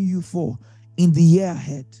preparing you for in the year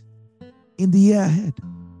ahead. In the year ahead.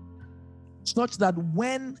 Such that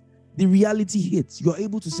when the reality hits, you're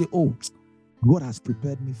able to say, oh, God has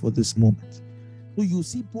prepared me for this moment. So you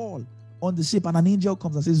see Paul on the ship and an angel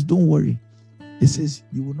comes and says, don't worry. He says,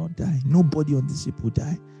 you will not die. Nobody on the ship will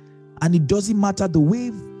die. And it doesn't matter the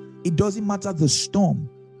wave. It doesn't matter the storm.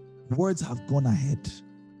 Words have gone ahead.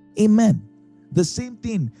 Amen. The same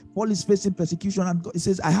thing. Paul is facing persecution and God, he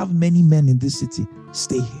says, I have many men in this city.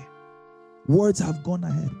 Stay here. Words have gone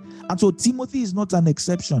ahead. And so Timothy is not an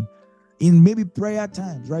exception. In maybe prayer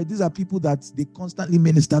times, right? These are people that they constantly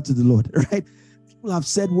minister to the Lord, right? People have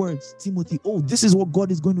said words, Timothy, oh, this is what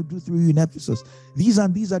God is going to do through you in Ephesus. These are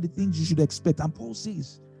the things you should expect. And Paul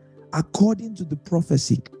says, according to the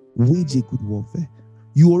prophecy, wage a good warfare.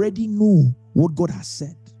 You already know what God has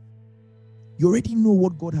said. You already know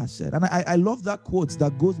what God has said. And I love that quote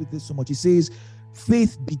that goes with this so much. It says,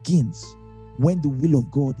 faith begins when the will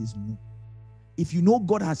of God is known. If you know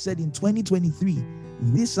God has said in 2023,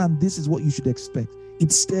 this and this is what you should expect,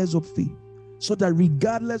 it stirs up faith. So that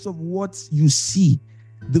regardless of what you see,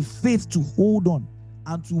 the faith to hold on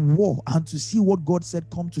and to war and to see what God said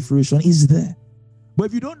come to fruition is there. But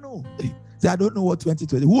if you don't know, say, I don't know what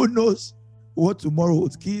 2020, who knows what tomorrow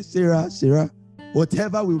holds? Key, Sarah,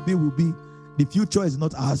 whatever will be, will be. The future is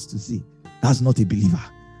not ours to see. That's not a believer.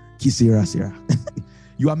 Key, Sarah.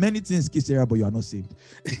 You are many things, Key, Sarah, but you are not saved.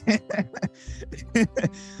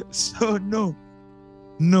 So no.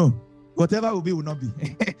 Whatever will be, will not be.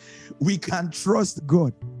 We can trust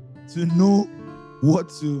God to know what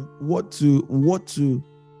to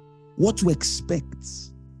expect.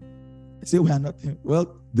 Say we are nothing.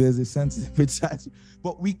 Well, there's a sense of it,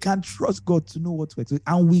 but we can trust God to know what to expect,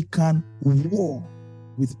 and we can war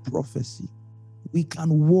with prophecy. We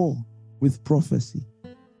can war with prophecy.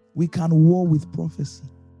 We can war with prophecy.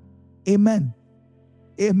 Amen.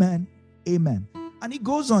 Amen. Amen. And he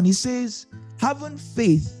goes on, he says, having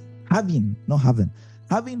faith and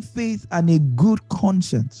a good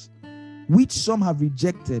conscience, which some have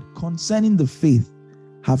rejected concerning the faith,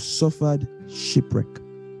 have suffered shipwreck.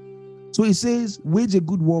 So he says, wage a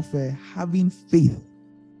good warfare, having faith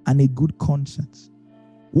and a good conscience.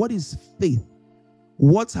 What is faith?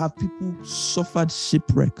 What have people suffered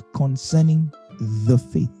shipwreck concerning the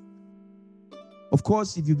faith? Of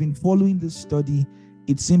course, if you've been following this study,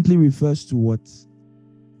 it simply refers to what?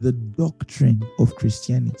 The doctrine of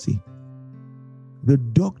Christianity. The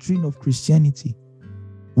doctrine of Christianity.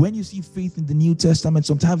 When you see faith in the New Testament,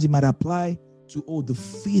 sometimes it might apply to, the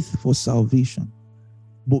faith for salvation.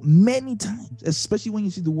 But many times, especially when you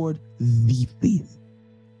see the word the faith,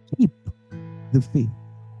 keep the faith.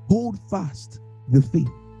 Hold fast the faith.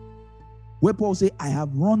 Where Paul says, I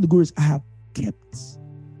have run the course, I have kept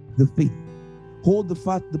the faith. Hold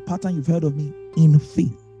the pattern you've heard of me in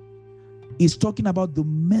faith. It's talking about the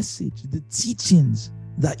message, the teachings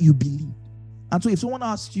that you believe. And so if someone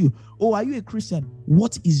asks you, are you a Christian?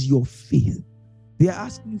 What is your faith? They are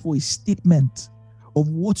asking you for a statement of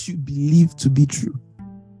what you believe to be true.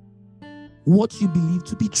 What you believe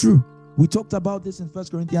to be true. We talked about this in 1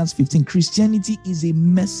 Corinthians 15. Christianity is a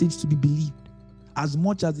message to be believed. As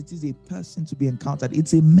much as it is a person to be encountered,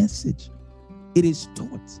 it's a message. It is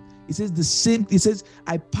taught. It says the same, it says,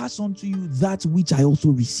 I pass on to you that which I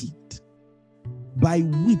also received, by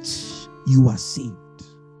which you are saved,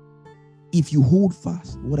 if you hold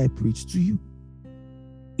fast what I preach to you.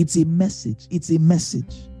 It's a message. It's a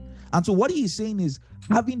message. And so what he is saying is,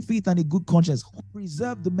 having faith and a good conscience,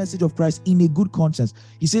 preserve the message of Christ in a good conscience.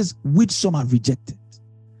 He says, which some have rejected.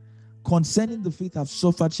 Concerning the faith have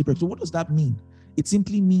suffered shipwreck. So what does that mean? It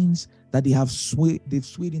simply means that they've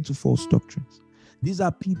swayed into false doctrines. These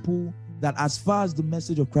are people that, as far as the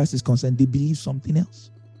message of Christ is concerned, they believe something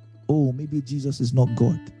else. Oh, maybe Jesus is not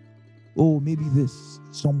God. Oh, maybe this,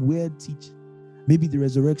 some weird teaching. Maybe the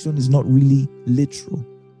resurrection is not really literal.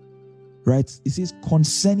 Right? It says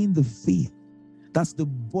concerning the faith. That's the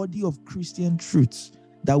body of Christian truths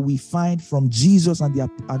that we find from Jesus and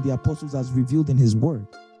the apostles as revealed in his word.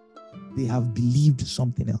 They have believed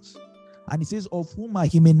something else. And it says, of whom are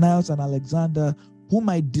Hymenaeus and Alexander, whom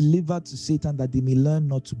I delivered to Satan that they may learn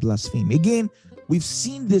not to blaspheme. Again, we've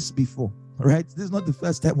seen this before, right? This is not the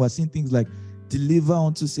first time we're seeing things like deliver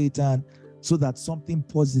unto Satan so that something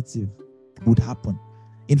positive would happen.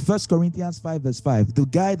 In 1 Corinthians 5 verse 5, the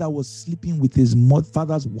guy that was sleeping with his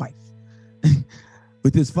father's wife,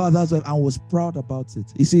 with his father's wife, and was proud about it.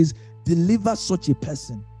 He says, deliver such a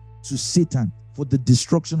person to Satan for the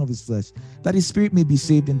destruction of his flesh, that his spirit may be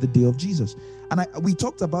saved in the day of Jesus. And we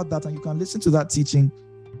talked about that, and you can listen to that teaching,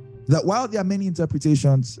 that while there are many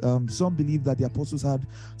interpretations, some believe that the apostles had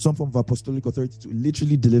some form of apostolic authority to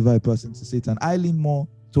literally deliver a person to Satan. I lean more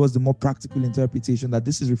towards the more practical interpretation that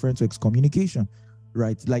this is referring to excommunication,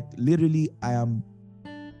 right? Like literally,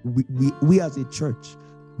 we as a church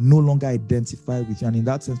no longer identify with you, and in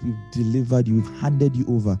that sense, we've delivered you, we've handed you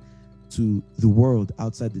over to the world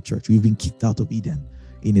outside the church. We've been kicked out of Eden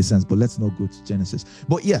in a sense, but let's not go to Genesis.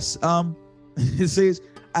 But yes, it says,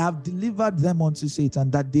 I have delivered them unto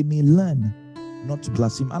Satan that they may learn not to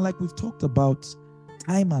blaspheme. And like we've talked about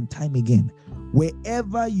time and time again,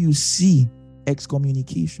 wherever you see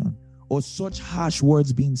excommunication or such harsh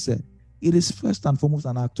words being said, it is first and foremost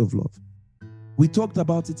an act of love. We talked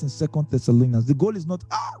about it in 2 Thessalonians. The goal is not,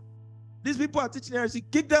 these people are teaching heresy,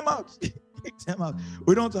 kick them out. Kick them out.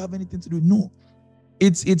 We don't want to have anything to do. No.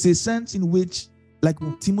 It's a sense in which, like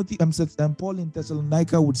Timothy and Paul in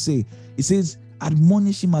Thessalonica would say, he says,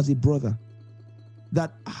 admonish him as a brother,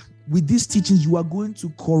 that with these teachings, you are going to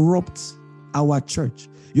corrupt our church.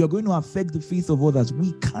 You are going to affect the faith of others.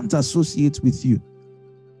 We can't associate with you.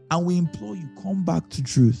 And we implore you, come back to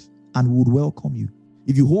truth, and we would welcome you.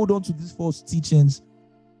 If you hold on to these false teachings,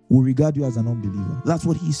 we'll regard you as an unbeliever. That's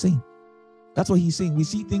what he's saying. That's what he's saying. We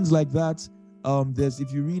see things like that.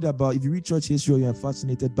 If you read church history, or you're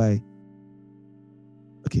fascinated by,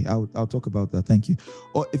 okay, I'll talk about that. Thank you.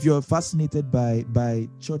 Or if you're fascinated by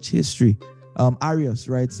church history, Arius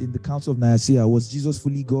writes in the Council of Nicaea, was Jesus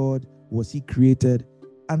fully God? Was he created?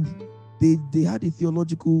 And they had a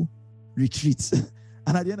theological retreat.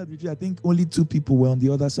 And at the end of the retreat, I think only 2 people were on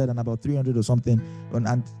the other side and about 300 or something.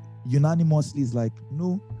 And unanimously is like,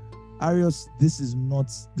 no, Arius, this is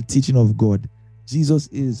not the teaching of God. Jesus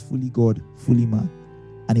is fully God, fully man.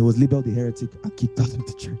 And he was labeled a heretic and kicked out of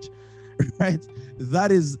the church. Right?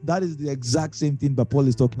 That is the exact same thing that Paul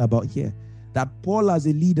is talking about here. That Paul as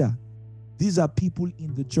a leader, these are people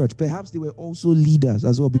in the church. Perhaps they were also leaders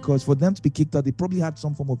as well, because for them to be kicked out, they probably had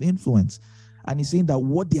some form of influence. And he's saying that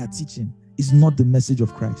what they are teaching is not the message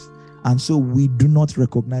of Christ. And so we do not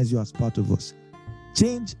recognize you as part of us.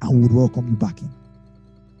 Change and we would welcome you back in.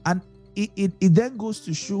 And it then goes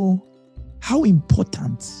to show how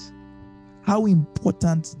important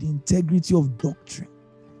the integrity of doctrine,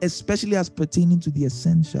 especially as pertaining to the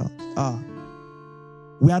essentials, are.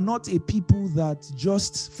 We are not a people that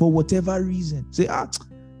just for whatever reason say,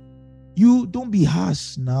 you don't be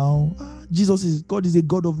harsh now. God is a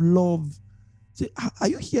God of love. Say, are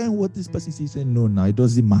you hearing what this person says? Say, no, it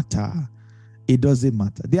doesn't matter. It doesn't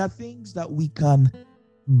matter. There are things that we can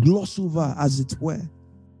gloss over, as it were,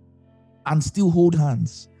 and still hold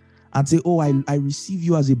hands and say, oh, I receive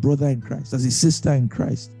you as a brother in Christ, as a sister in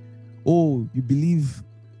Christ. Oh, you believe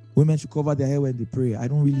women should cover their hair when they pray. I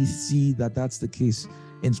don't really see that that's the case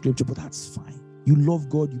in scripture, but that's fine. You love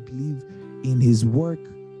God, you believe in his work,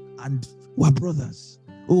 and we're brothers.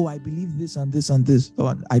 Oh, I believe this and this and this.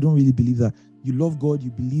 Oh, I don't really believe that. You love God,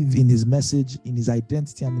 you believe in his message, in his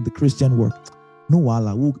identity, and in the Christian work. No,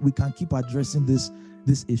 Allah, we can keep addressing this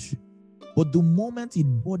issue. But the moment it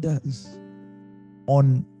borders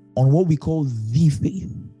on what we call the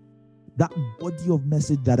faith, that body of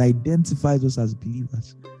message that identifies us as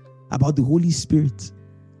believers, about the Holy Spirit,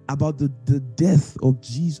 about the death of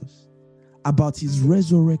Jesus, about his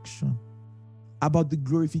resurrection, about the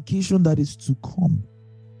glorification that is to come,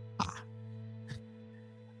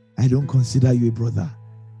 I don't consider you a brother.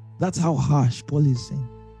 That's how harsh Paul is saying.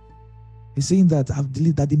 He's saying that I've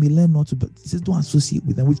deleted that they may learn not to, but he says don't associate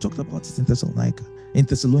with them. We've talked about it in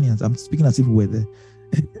Thessalonians. I'm speaking as if we were there.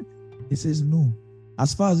 He says no.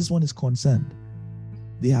 As far as this one is concerned,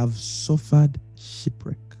 they have suffered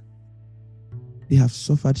shipwreck. They have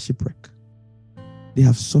suffered shipwreck. They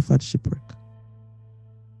have suffered shipwreck.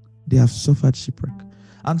 They have suffered shipwreck.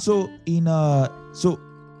 And so so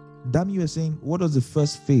Dami, you were saying, what was the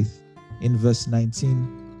first faith in verse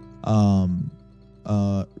 19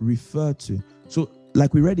 refer to? So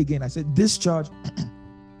like we read again, I said, this charge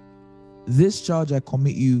I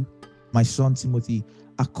commit you, my son Timothy,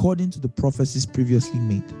 according to the prophecies previously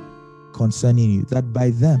made concerning you, that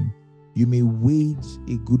by them you may wage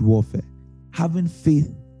a good warfare, having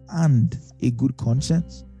faith and a good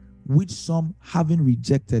conscience, which some, having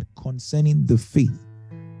rejected concerning the faith,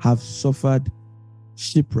 have suffered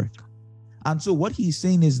shipwreck. And so what he's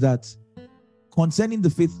saying is that concerning the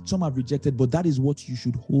faith, some have rejected, but that is what you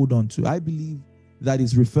should hold on to. I believe that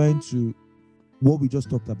is referring to what we just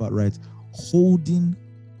talked about, right? Holding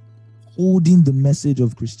the message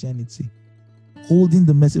of Christianity. Holding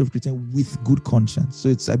the message of Christianity with good conscience.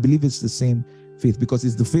 So I believe it's the same faith, because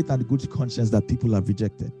it's the faith and the good conscience that people have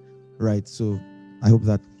rejected, right? So I hope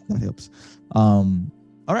that helps. All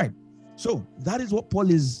right. So that is what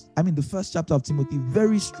Paul is, the first chapter of Timothy,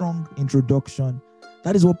 very strong introduction.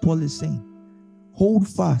 That is what Paul is saying. Hold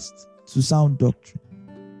fast to sound doctrine.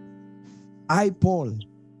 I, Paul,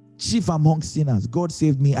 chief among sinners, God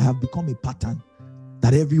saved me. I have become a pattern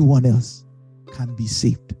that everyone else can be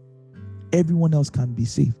saved. Everyone else can be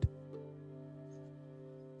saved.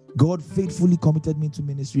 God faithfully committed me to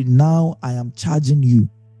ministry. Now I am charging you,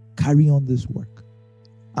 carry on this work.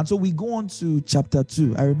 And so we go on to chapter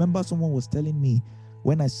 2. I remember someone was telling me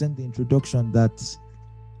when I sent the introduction that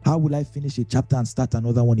how will I finish a chapter and start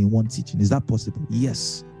another one in one teaching? Is that possible?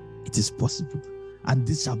 Yes, it is possible. And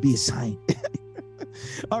this shall be a sign.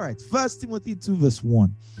 All right, 1 Timothy 2 verse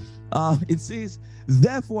 1. It says,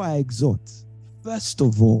 therefore I exhort, first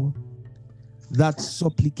of all, that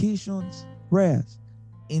supplications, prayers,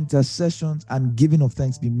 intercessions, and giving of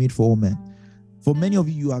thanks be made for all men. For many of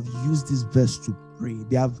you have used this verse to pray.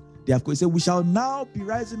 They have said, we shall now be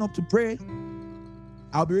rising up to pray.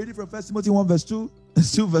 I'll be reading from 1 Timothy 1 verse 2,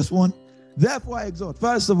 2 verse 1. Therefore I exhort,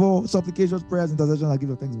 first of all, supplications, prayers, intercessions, and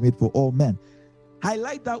giving of thanks be made for all men.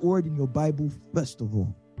 Highlight that word in your Bible, first of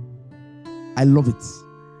all. I love it.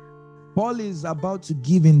 Paul is about to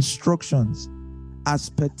give instructions as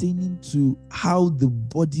pertaining to how the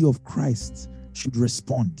body of Christ should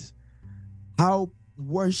respond, how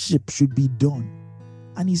worship should be done.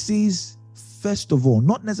 And he says, first of all,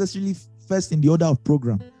 not necessarily first in the order of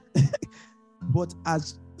program, but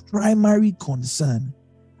as primary concern,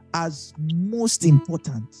 as most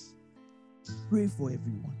important, pray for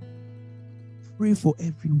everyone. Pray for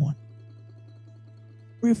everyone.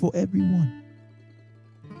 Pray for everyone.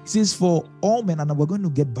 He says for all men, and we're going to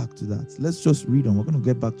get back to that. Let's just read on. We're going to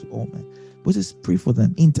get back to all men. But just pray for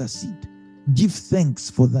them, intercede, give thanks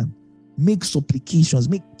for them, make supplications,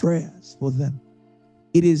 make prayers for them.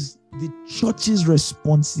 It is the church's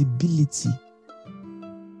responsibility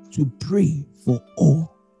to pray for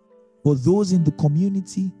all, for those in the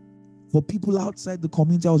community, for people outside the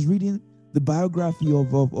community. I was reading the biography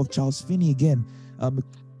of Charles Finney again. That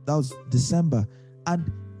was December.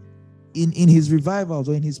 And in his revivals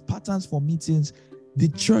or in his patterns for meetings, the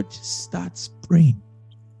church starts praying.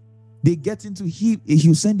 They get into,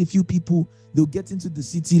 he'll send a few people, they'll get into the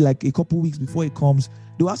city like a couple weeks before it comes.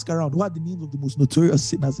 They'll ask around, what are the names of the most notorious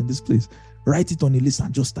sinners in this place? Write it on a list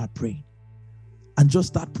and just start praying. And just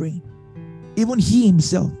start praying. Even he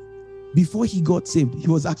himself, before he got saved, he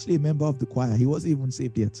was actually a member of the choir. He wasn't even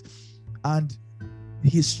saved yet. And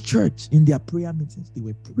his church, in their prayer meetings, they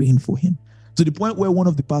were praying for him. To the point where one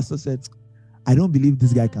of the pastors said, I don't believe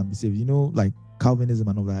this guy can be saved. You know, like Calvinism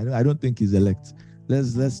and all that. I don't think he's elect.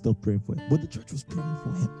 Let's stop praying for him. But the church was praying for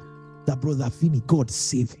him. That brother Finney, God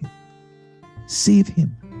save him. Save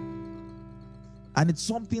him. And it's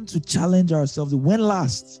something to challenge ourselves. When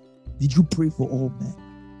last did you pray for all men?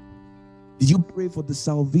 Did you pray for the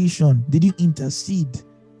salvation? Did you intercede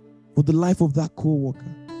for the life of that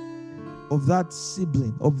co-worker, of that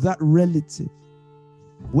sibling, of that relative?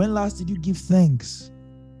 When last did you give thanks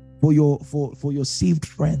for your saved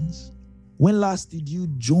friends? When last did you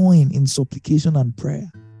join in supplication and prayer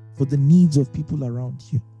for the needs of people around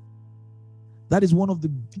you? That is one of the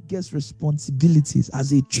biggest responsibilities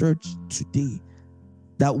as a church today,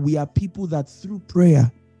 that we are people that through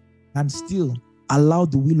prayer can still allow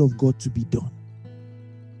the will of God to be done.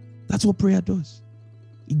 That's what prayer does.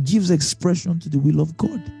 It gives expression to the will of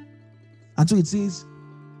God. And so it says,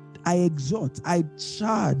 I exhort, I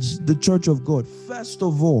charge the church of God, first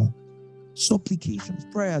of all, supplications,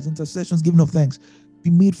 prayers, intercessions, giving of thanks, be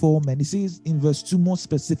made for all men. It says in verse 2 more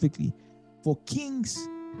specifically, for kings,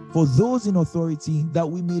 for those in authority, that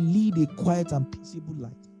we may lead a quiet and peaceable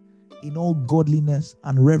life in all godliness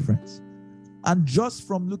and reverence. And just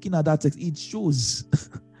from looking at that text, it shows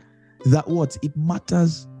that what? It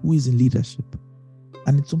matters who is in leadership.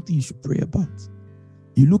 And it's something you should pray about.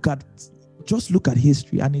 Just look at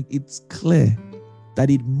history, and it's clear that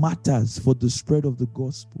it matters for the spread of the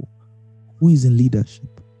gospel who is in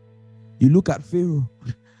leadership. You look at Pharaoh,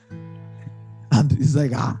 and it's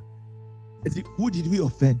like, who did we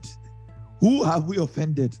offend? Who have we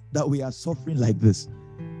offended that we are suffering like this?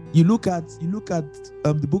 You look at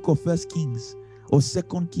the book of First Kings or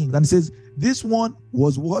Second Kings, and it says this one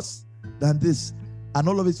was worse than this, and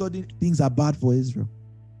all of a sudden things are bad for Israel.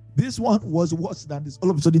 This one was worse than this.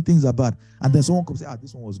 All of a sudden things are bad, and then someone comes and say,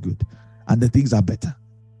 this one was good, and the things are better.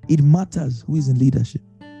 It matters who is in leadership.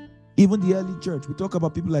 Even the early church, we talk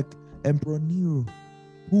about people like Emperor Nero,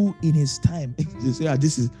 who in his time, they say,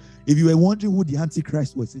 this is, if you were wondering who the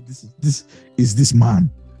Antichrist was, this is this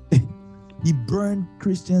man. He burned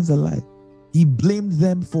Christians alive. He blamed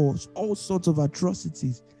them for all sorts of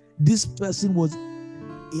atrocities. This person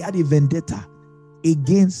he had a vendetta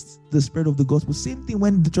against the spread of the gospel. Same thing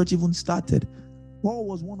when the church even started. Paul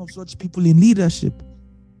was one of such people in leadership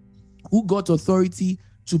who got authority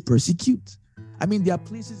to persecute. I mean, there are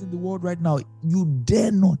places in the world right now, you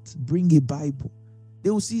dare not bring a Bible. They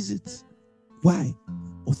will seize it. Why?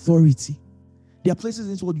 Authority. There are places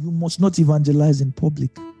in this world you must not evangelize in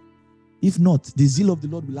public. If not, the zeal of the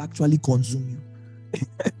Lord will actually consume you.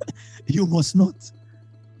 You must not.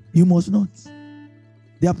 You must not.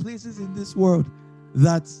 There are places in this world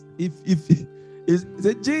that if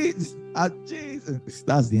Jesus,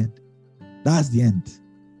 that's the end. That's the end.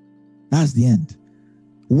 That's the end.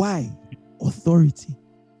 Why? Authority.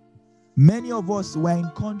 Many of us were in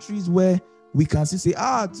countries where we can still say,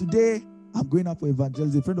 today I'm going out for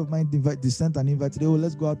evangelism. A friend of mine sent an invite today.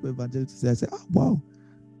 Let's go out for evangelism. I said, wow.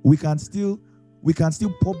 We can still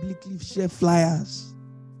publicly share flyers.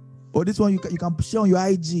 Or this one you can share on your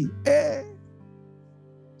IG. Hey,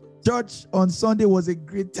 church on Sunday was a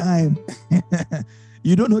great time.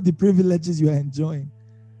 You don't know the privileges you are enjoying,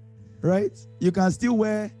 right? You can still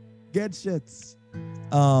get shirts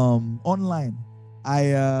online.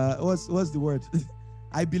 What's the word?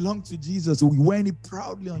 I belong to Jesus. We wear it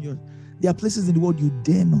proudly on your. There are places in the world you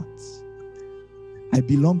dare not. I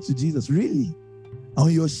belong to Jesus. Really? On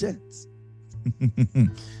your shirt.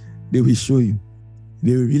 They will show you.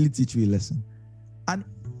 They will really teach you a lesson. And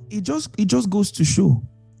it just goes to show.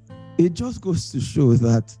 It just goes to show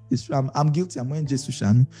that I'm guilty. I'm wearing Jesus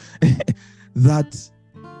Shanu. That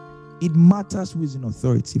it matters who is in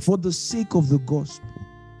authority. For the sake of the gospel,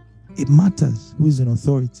 it matters who is in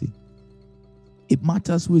authority. It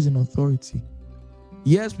matters who is in authority.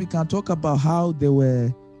 Yes, we can talk about how there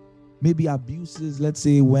were maybe abuses, let's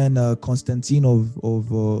say when Constantine of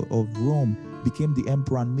Rome became the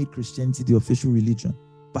emperor and made Christianity the official religion.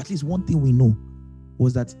 But at least one thing we know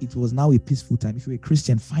was that it was now a peaceful time. If you were a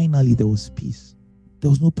Christian, finally there was peace. There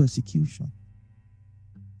was no persecution.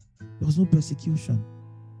 There was no persecution.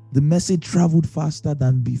 The message traveled faster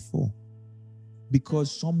than before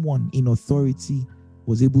because someone in authority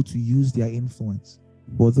was able to use their influence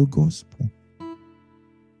for the gospel.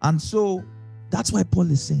 And so that's why Paul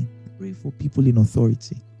is saying, pray for people in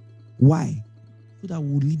authority. Why? So that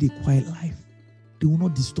we'll lead a quiet life. They will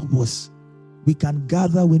not disturb us. We can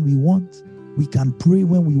gather when we want. We can pray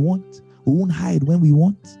when we want. We won't hide when we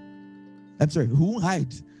want. We won't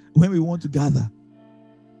hide when we want to gather.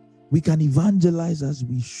 We can evangelize as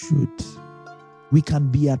we should. We can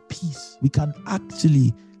be at peace. We can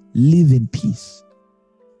actually live in peace.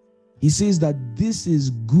 He says that this is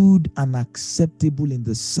good and acceptable in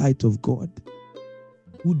the sight of God,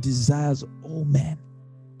 who desires all men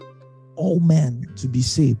to be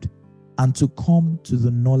saved and to come to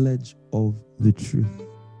the knowledge of the truth.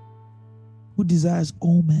 Who desires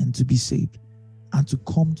all men to be saved and to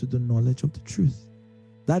come to the knowledge of the truth.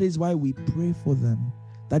 That is why we pray for them.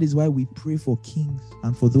 That is why we pray for kings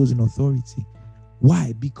and for those in authority.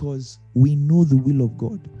 Why? Because we know the will of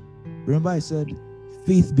God. Remember I said,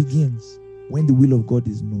 faith begins when the will of God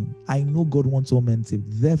is known. I know God wants all men saved.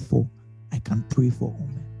 Therefore, I can pray for all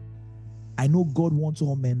men. I know God wants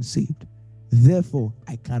all men saved. Therefore,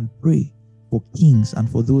 I can pray for kings and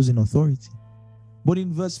for those in authority. But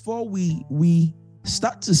in verse 4, we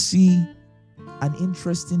start to see an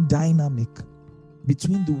interesting dynamic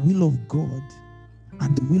between the will of God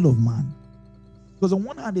and the will of man. Because on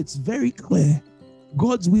one hand, it's very clear.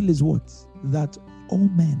 God's will is what? That all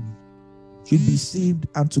men should be saved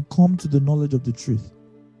and to come to the knowledge of the truth.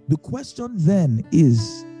 The question then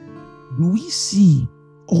is, do we see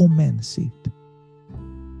all men saved?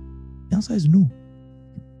 The answer is no.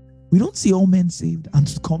 We don't see all men saved and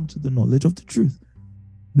to come to the knowledge of the truth.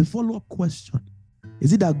 The follow-up question,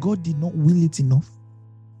 is it that God did not will it enough?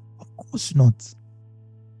 Of course not.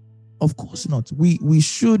 Of course not. We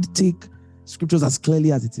should take scriptures as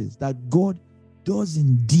clearly as it is, that God does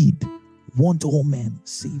indeed want all men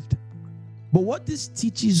saved. But what this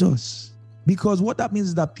teaches us, because what that means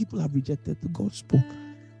is that people have rejected the gospel.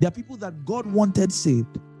 There are people that God wanted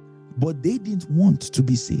saved, but they didn't want to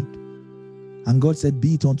be saved. And God said,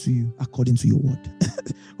 be it unto you according to your word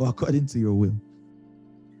or according to your will.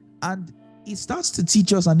 And it starts to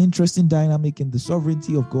teach us an interesting dynamic in the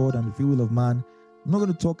sovereignty of God and the free will of man. I'm not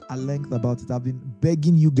going to talk at length about it. I've been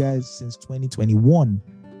begging you guys since 2021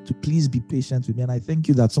 to please be patient with me. And I thank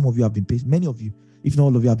you that some of you have been patient. Many of you, if not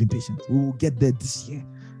all of you, have been patient. We will get there this year.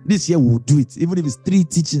 This year we will do it. Even if it's 3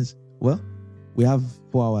 teachings. Well, we have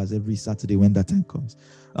 4 hours every Saturday when that time comes.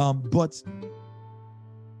 But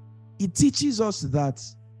it teaches us that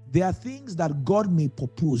there are things that God may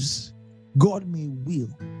propose, God may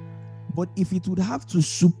will. But if it would have to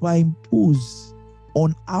superimpose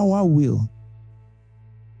on our will,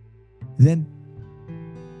 then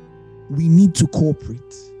we need to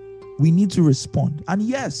cooperate. We need to respond. And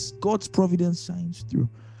yes, God's providence shines through.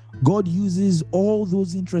 God uses all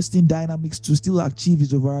those interesting dynamics to still achieve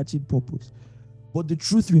his overarching purpose. But the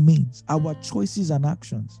truth remains, our choices and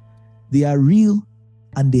actions, they are real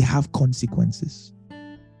and they have consequences.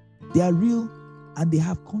 They are real and they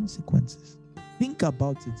have consequences. Think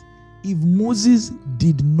about it. If Moses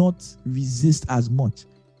did not resist as much,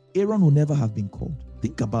 Aaron would never have been called.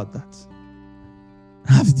 Think about that.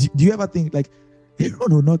 Do you ever think like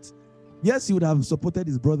Aaron would not? Yes, he would have supported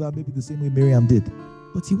his brother maybe the same way Miriam did,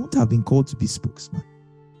 but he won't have been called to be spokesman.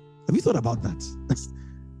 Have you thought about that?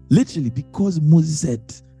 Literally, because Moses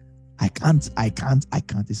said, I can't.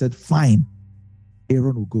 He said, fine,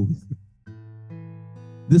 Aaron will go with you.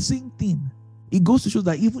 The same thing. It goes to show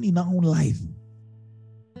that even in our own life,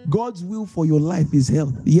 God's will for your life is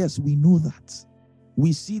health. Yes, we know that.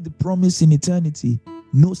 We see the promise in eternity.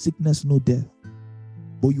 No sickness, no death.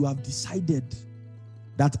 But you have decided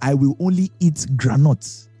that I will only eat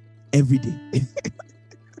granuts every day.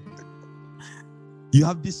 You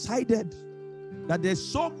have decided that there's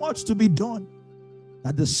so much to be done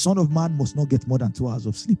that the Son of Man must not get more than 2 hours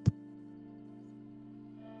of sleep.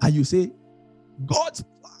 And you say, God's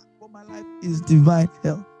plan for my life is divine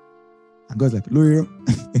health. And God's like, Lawyer,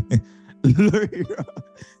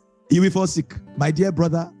 you will fall sick. My dear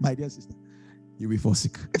brother, my dear sister, you will fall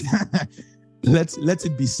sick. Let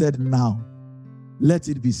it be said now. Let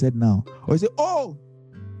it be said now. Or you say, oh,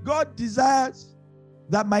 God desires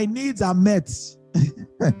that my needs are met.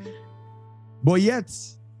 But yet,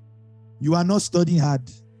 you are not studying hard.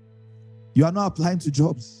 You are not applying to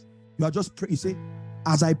jobs. You are just praying. You say,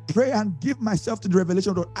 as I pray and give myself to the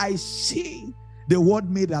revelation of God, I see the word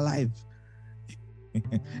made alive.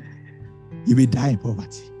 You will die in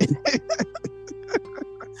poverty.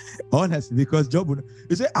 Honestly, because Job,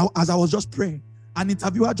 you say, as I was just praying, an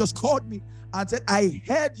interviewer just called me and said, I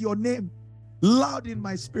heard your name loud in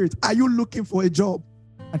my spirit. Are you looking for a job?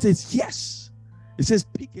 And says, yes. It says,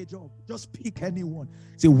 pick a job. Just pick anyone.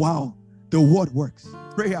 Say, wow, the word works.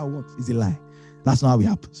 Prayer works. Is a lie. That's not how it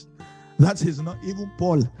happens. That is not, even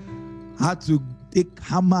Paul had to take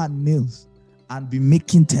hammer and nails and be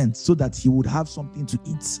making tents so that he would have something to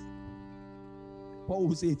eat. Paul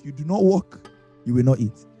will say, if you do not work, you will not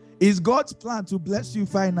eat. Is God's plan to bless you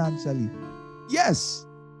financially? Yes.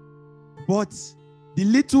 But the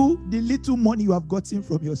little money you have gotten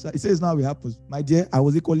from your side, it says now it happens. My dear, I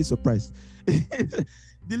was equally surprised. The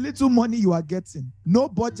little money you are getting, no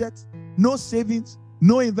budget, no savings,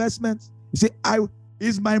 no investment. You say,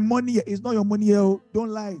 is my money here? It's not your money here. Don't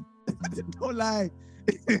lie. Don't lie.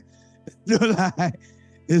 Don't lie.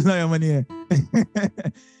 It's not your money here.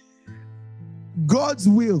 God's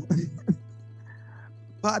will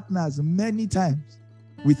partners many times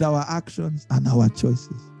with our actions and our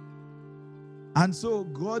choices. And so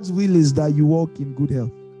God's will is that you walk in good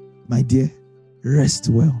health. My dear, rest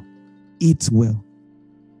well, eat well,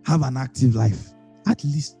 have an active life. At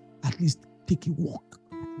least take a walk.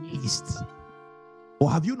 At least. Or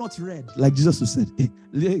have you not read, like Jesus who said,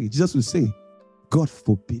 Jesus would say, God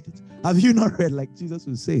forbid it. Have you not read, like Jesus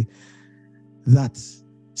would say, that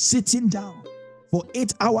sitting down for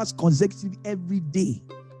 8 hours consecutively every day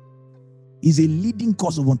is a leading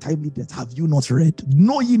cause of untimely death? Have you not read?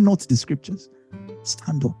 Know ye not the scriptures?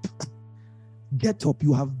 Stand up. Get up.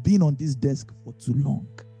 You have been on this desk for too long.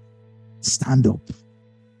 Stand up.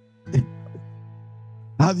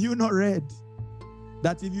 Have you not read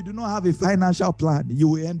that if you do not have a financial plan, you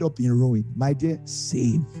will end up in ruin? My dear,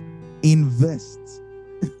 save, invest,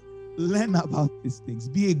 learn about these things.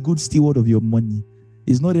 Be a good steward of your money.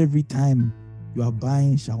 It's not every time you are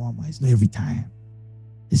buying shawarma. It's not every time.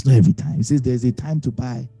 It's not every time. It says there's a time to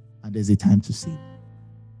buy and there's a time to save.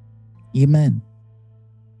 Amen.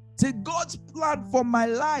 Say, God's plan for my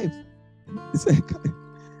life.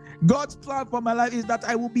 God's plan for my life is that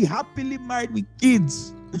I will be happily married with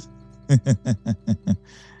kids.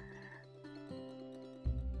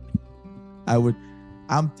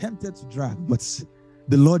 I'm tempted to drag, but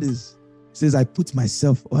the Lord says, I put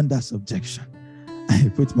myself under subjection.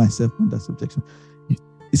 I put myself under subjection.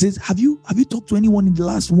 He says, have you talked to anyone in the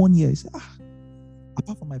last 1 year? He said,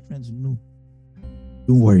 apart from my friends, no.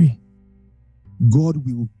 Don't worry. God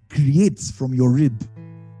will create from your rib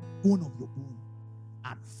bone of your bone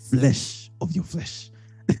and flesh of your flesh.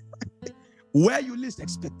 Where you least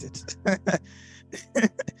expect it.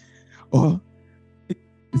 Or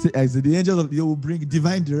as the angels of the Lord will bring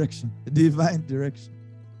divine direction. Divine direction.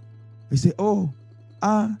 You say,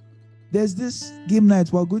 there's this game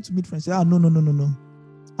night. We're going to meet friends. Say, no.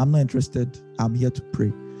 I'm not interested. I'm here to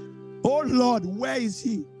pray. Oh Lord, where is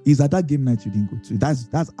he? He's at that game night you didn't go to.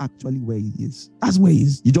 That's actually where he is. That's where he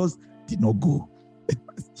is. You just did not go.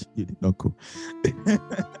 You did not go.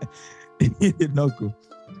 You did not go.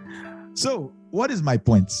 So, what is my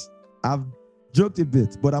point? I've joked a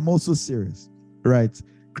bit, but I'm also serious, right?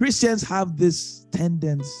 Christians have this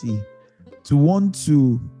tendency to want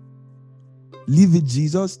to leave it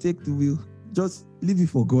Jesus, take the wheel, just leave it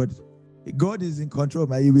for God. God is in control,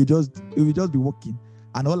 but he will just be walking.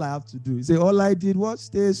 And all I have to do is say, all I did was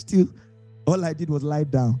stay still. All I did was lie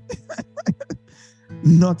down.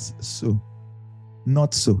 Not so.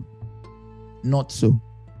 Not so. Not so.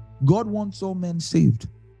 God wants all men saved.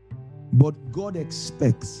 But God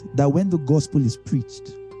expects that when the gospel is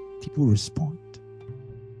preached, people respond.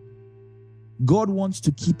 God wants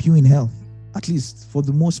to keep you in health, at least for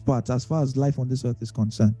the most part, as far as life on this earth is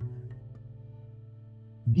concerned.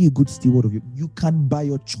 Be a good steward of you. You can, by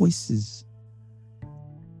your choices,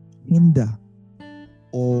 hinder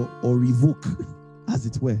or revoke, as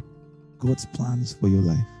it were, God's plans for your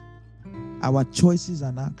life. Our choices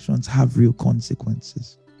and actions have real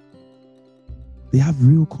consequences. They have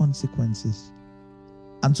real consequences.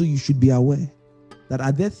 And so you should be aware that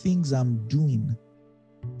are there things I'm doing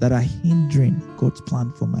that are hindering God's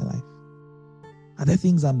plan for my life? Are there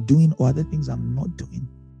things I'm doing or are there things I'm not doing?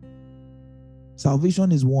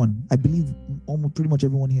 Salvation is one. I believe almost pretty much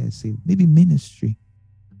everyone here is saved. Maybe ministry.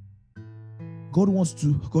 God has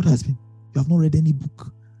been, you have not read any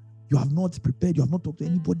book. You have not prepared. You have not talked to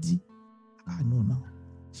anybody. No.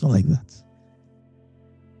 It's not like that.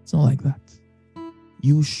 It's not like that.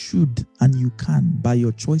 You should and you can, by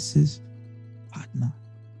your choices, partner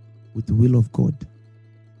with the will of God.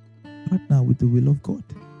 Partner with the will of God.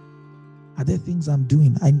 Are there things I'm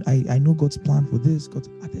doing? I know God's plan for this.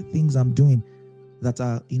 Are there things I'm doing that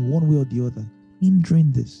are in one way or the other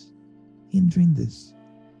hindering this? Hindering this.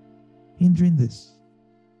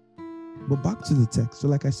 But back to the text. So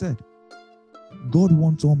like I said, God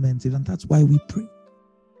wants all men saved, and that's why we pray.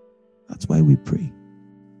 That's why we pray.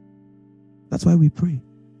 That's why we pray.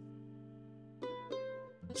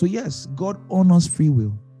 So yes, God honors free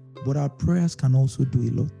will, but our prayers can also do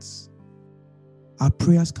a lot. Our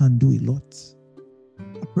prayers can do a lot.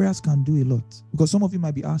 Our prayers can do a lot. Because some of you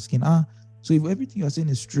might be asking, so if everything you're saying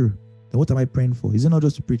is true, then what am I praying for? Is it not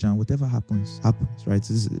just to preach and whatever happens, right?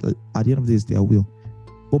 At the end of the day, it's their will.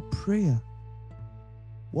 But prayer,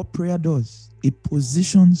 what prayer does, it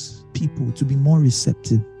positions people to be more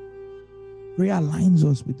receptive. Prayer aligns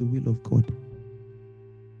us with the will of God.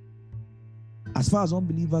 As far as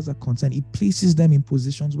unbelievers are concerned, it places them in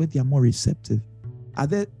positions where they are more receptive.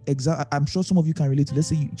 I'm sure some of you can relate to, let's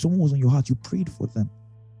say someone was on your heart, you prayed for them.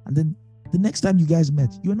 And then the next time you guys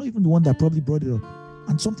met, you were not even the one that probably brought it up.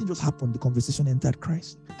 And something just happened, the conversation entered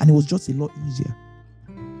Christ. And it was just a lot easier.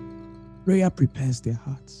 Prayer prepares their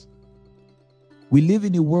hearts. We live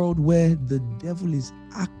in a world where the devil is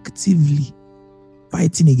actively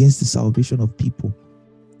fighting against the salvation of people,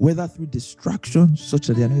 whether through distractions such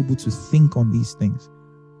that they are not able to think on these things,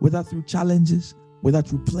 whether through challenges, whether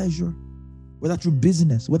through pleasure, whether through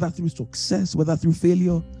business, whether through success, whether through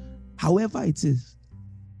failure, however it is.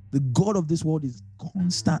 The God of this world is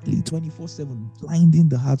constantly 24/7 blinding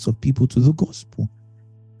the hearts of people to the gospel.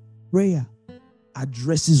 Prayer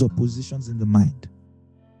addresses oppositions in the mind.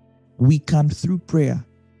 We can, through prayer,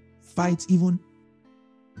 fight even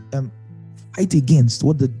fight against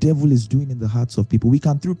what the devil is doing in the hearts of people. We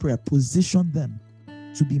can, through prayer, position them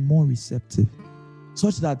to be more receptive,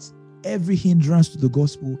 such that every hindrance to the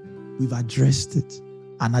gospel, we've addressed it.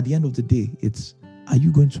 And at the end of the day, it's, are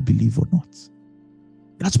you going to believe or not?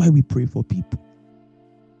 That's why we pray for people.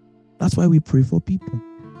 That's why we pray for people.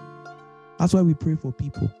 That's why we pray for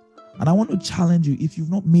people. And I want to challenge you, if you've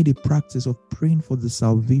not made a practice of praying for the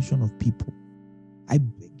salvation of people, I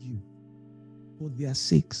beg you, for their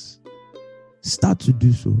sakes, start to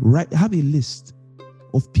do so. Right? Have a list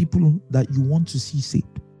of people that you want to see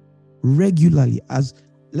saved regularly. As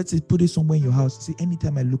let's say, put it somewhere in your house. See,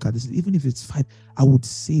 anytime I look at this, even if it's 5, I would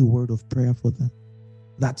say a word of prayer for them.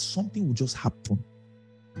 That something will just happen.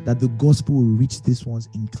 That the gospel will reach these ones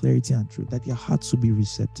in clarity and truth. That their hearts will be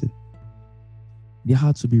receptive. Their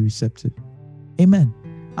hearts will be receptive. Amen.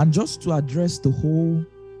 And just to address the whole,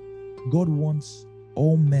 God wants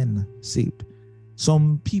all men saved.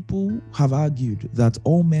 Some people have argued that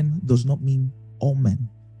all men does not mean all men.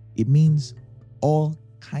 It means all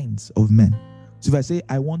kinds of men. So if I say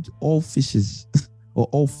I want all fishes or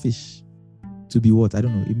all fish to be what? I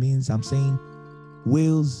don't know. It means I'm saying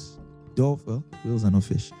whales, dolphins. Well, whales are not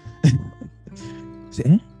fish.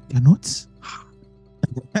 Say, they're not?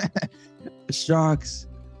 Sharks,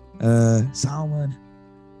 salmon,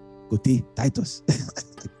 kote, Titus.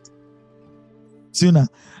 Tuna.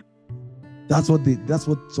 That's what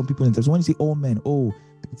some people interpret. So when you say all men, people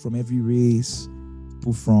from every race,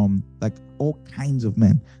 people from like all kinds of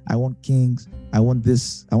men. I want kings, I want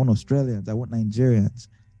this, I want Australians, I want Nigerians.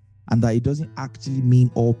 And that it doesn't actually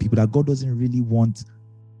mean all people, that God doesn't really want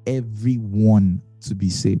everyone to be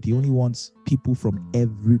saved. He only wants people from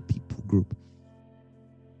every people group.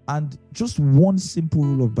 And just one simple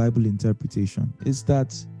rule of Bible interpretation is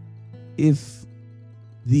that if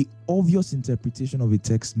the obvious interpretation of a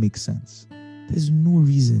text makes sense, there's no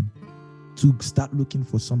reason to start looking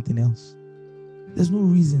for something else. There's no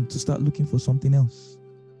reason to start looking for something else.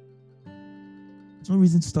 There's no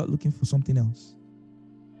reason to start looking for something else.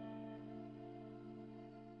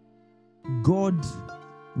 God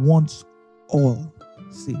wants all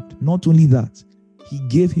saved. Not only that, He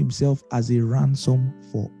gave Himself as a ransom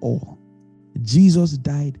for all. Jesus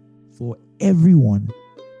died for everyone,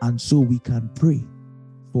 and so we can pray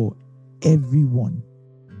for everyone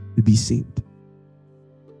to be saved.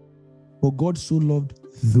 For God so loved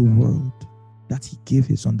the world that He gave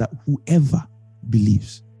His Son, that whoever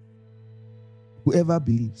believes,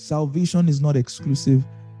 salvation is not exclusive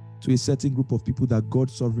to a certain group of people that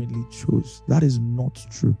God sovereignly chose. That is not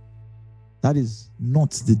true. That is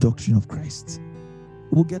not the doctrine of Christ.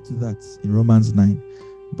 We'll get to that in Romans 9,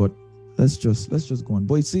 but let's just go on.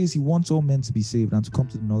 But it says He wants all men to be saved and to come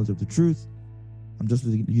to the knowledge of the truth. I'm just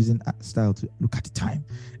using style to look at the time.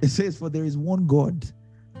 It says, for there is one God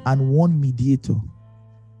and one mediator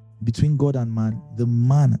between God and man, the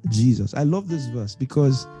man Jesus. I love this verse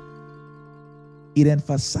because it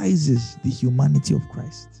emphasizes the humanity of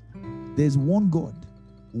Christ. There's one God,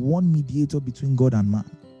 one mediator between God and man,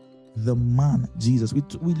 the man Jesus. We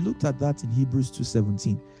looked at that in Hebrews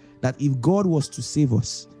 2:17, that if God was to save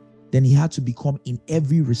us, then He had to become in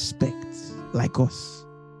every respect like us.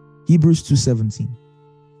 Hebrews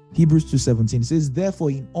 2:17 says,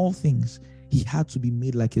 therefore in all things He had to be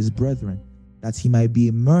made like His brethren, that He might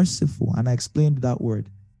be merciful. And I explained that word,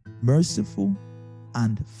 merciful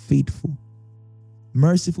and faithful.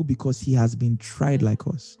 Merciful because He has been tried like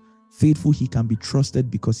us. Faithful, He can be trusted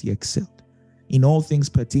because He excelled in all things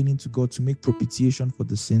pertaining to God, to make propitiation for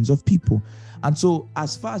the sins of people. And so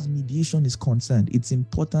as far as mediation is concerned, it's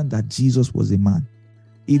important that Jesus was a man.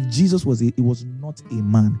 If Jesus was not a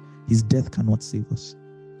man, His death cannot save us.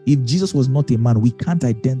 If Jesus was not a man, we can't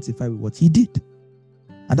identify with what He did.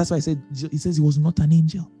 And that's why He says He was not an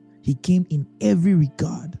angel. He came in every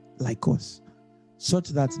regard like us, such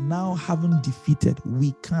that now having defeated,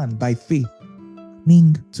 we can, by faith,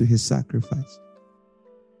 cling to His sacrifice.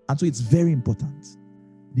 And so it's very important.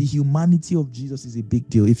 The humanity of Jesus is a big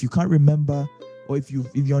deal. If you can't remember, or if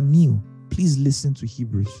you're new, please listen to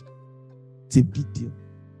Hebrews. It's a big deal.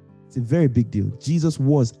 It's a very big deal. Jesus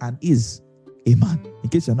was and is a man. In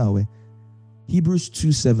case you're not aware. Hebrews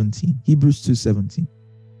 2:17.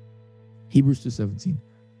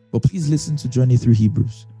 But please listen to Journey Through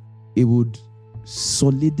Hebrews. It would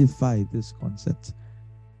solidify this concept.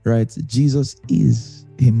 Right? Jesus is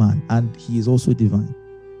a man and He is also divine.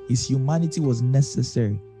 His humanity was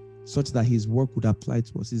necessary such that His work would apply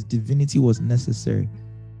to us. His divinity was necessary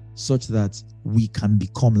such that we can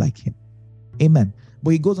become like Him. Amen. But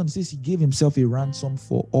He goes on to say He gave Himself a ransom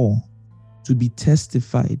for all, to be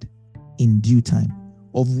testified in due time.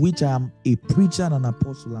 of which I am a preacher and an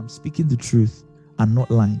apostle. I'm speaking the truth and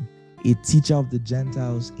not lying. A teacher of the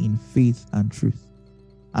Gentiles in faith and truth.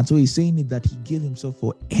 And so he's saying it that he gave himself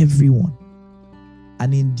for everyone.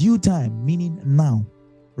 And in due time, meaning now,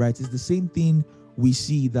 right? It's the same thing we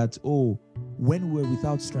see that, when we're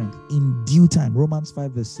without strength, in due time, Romans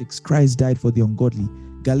 5 verse 6, Christ died for the ungodly.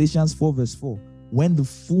 Galatians 4 verse 4, when the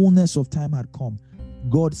fullness of time had come,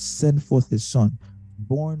 God sent forth his son,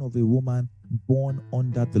 born of a woman, born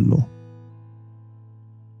under the law.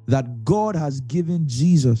 That God has given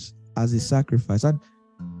Jesus as a sacrifice. And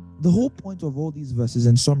the whole point of all these verses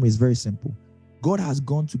in summary is very simple. God has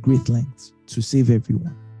gone to great lengths to save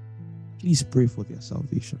everyone. Please pray for their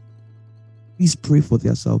salvation. Please pray for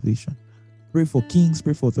their salvation. Pray for kings,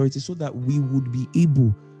 pray for authorities, so that we would be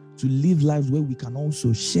able to live lives where we can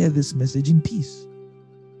also share this message in peace.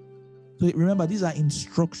 So remember, these are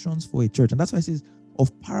instructions for a church. And that's why it says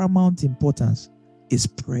of paramount importance is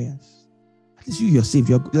prayers. At least you're saved.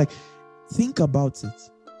 You're like, think about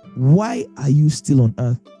it. Why are you still on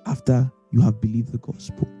earth after you have believed the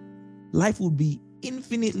gospel? Life will be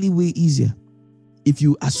infinitely way easier if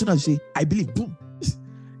you, as soon as you say, I believe, boom,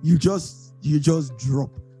 you just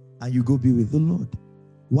drop and you go be with the Lord.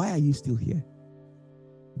 Why are you still here?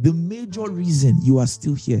 The major reason you are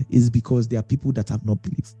still here is because there are people that have not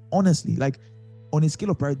believed. Honestly, like on a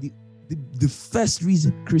scale of priority, the first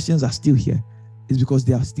reason Christians are still here is because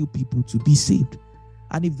there are still people to be saved.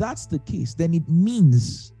 And if that's the case, then it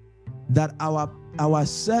means that our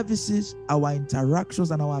services, our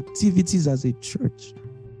interactions, and our activities as a church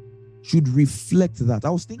should reflect that. I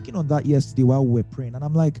was thinking on that yesterday while we were praying, and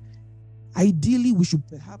I'm like, ideally, we should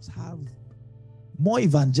perhaps have more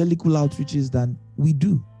evangelical outreaches than we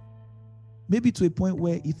do. Maybe to a point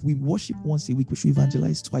where if we worship once a week, we should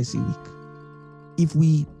evangelize twice a week. If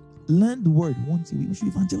we learn the word once a week, we should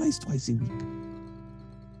evangelize twice a week.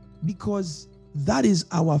 Because that is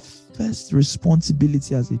our first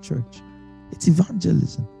responsibility as a church. It's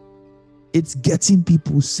evangelism. It's getting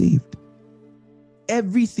people saved.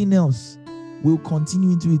 Everything else will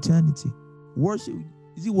continue into eternity. Worship,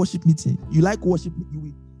 is it worship meeting? You like worship,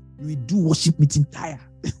 you will do worship meeting tire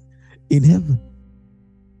in heaven.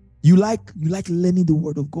 You like learning the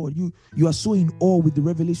word of God. You are so in awe with the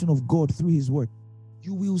revelation of God through his word.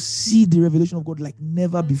 You will see the revelation of God like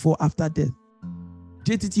never before after death.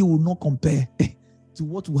 JTT will not compare to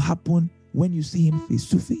what will happen when you see him face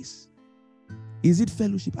to face. Is it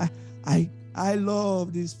fellowship? I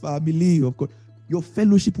love this family of God. Your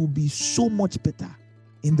fellowship will be so much better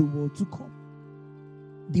in the world to come.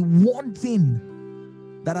 The one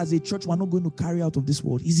thing that as a church we're not going to carry out of this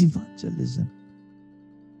world is evangelism.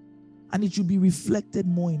 And it should be reflected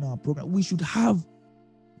more in our program. We should have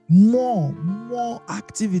more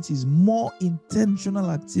activities, more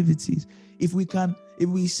intentional activities. If we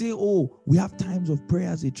say, we have times of prayer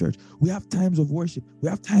as a church, we have times of worship, we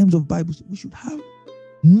have times of Bible study, we should have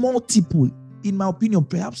multiple, in my opinion,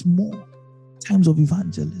 perhaps more times of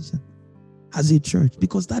evangelism as a church,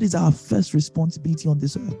 because that is our first responsibility on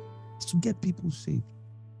this earth, is to get people saved.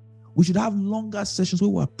 We should have longer sessions where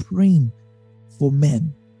we're praying for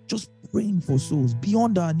men, just praying for souls,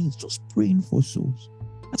 beyond our needs, just praying for souls.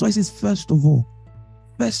 That's why it says first of all,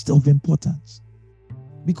 first of importance.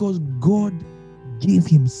 Because God gave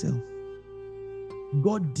himself.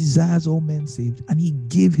 God desires all men saved, and he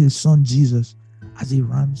gave his son Jesus as a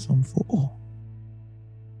ransom for all.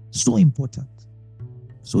 So important.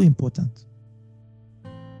 So important.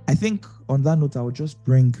 I think on that note, I will just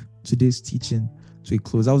bring today's teaching to a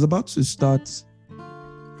close. I was about to start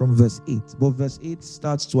from verse 8, but verse 8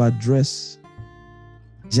 starts to address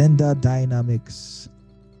gender dynamics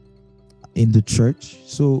in the church.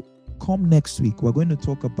 So come next week, we're going to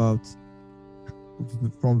talk about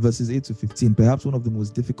from verses 8 to 15, perhaps one of the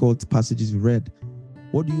most difficult passages we read.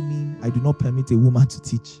 What do you mean, I do not permit a woman to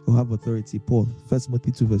teach or have authority? Paul, 1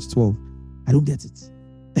 Timothy 2 verse 12. I don't get it.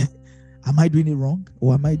 Am I doing it wrong?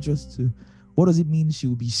 Or am I just to, what does it mean she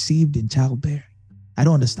will be saved in childbearing? I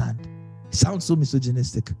don't understand. It sounds so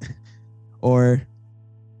misogynistic. Or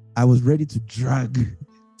I was ready to drag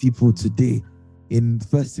people today in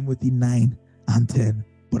 1 Timothy 9 and 10,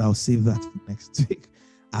 but I'll save that for next week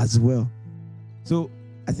as well. So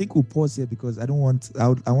I think we'll pause here because I want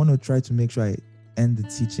to try to make sure I end the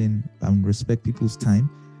teaching and respect people's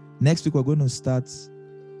time. Next week, we're going to start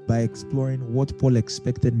by exploring what Paul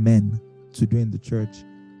expected men to do in the church,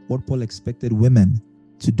 what Paul expected women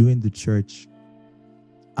to do in the church,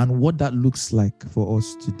 and what that looks like for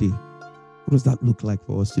us today. What does that look like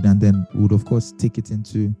for us today? And then we would, of course, take it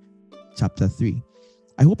into chapter 3.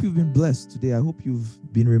 I hope you've been blessed today. I hope you've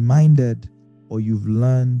been reminded or you've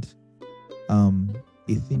learned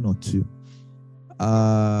a thing or two.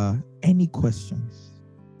 Any questions?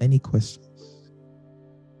 Any questions?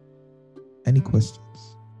 Any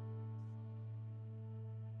questions?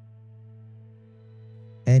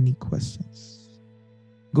 Any questions?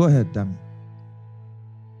 Go ahead, Dami.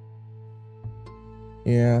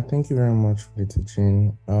 Yeah, thank you very much for the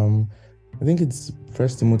teaching. I think it's 1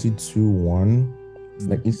 Timothy 2:1.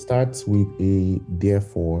 Like it starts with a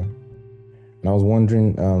therefore. And I was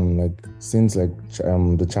wondering, like since like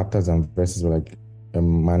the chapters and verses were like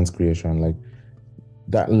man's creation, like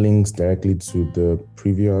that links directly to the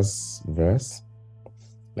previous verse,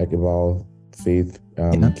 like about faith,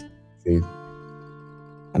 faith.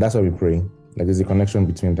 And that's why we pray. Like there's a connection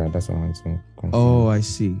between that. That's what I want to confirm. Oh, I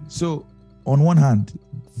see. So on one hand,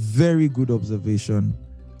 very good observation.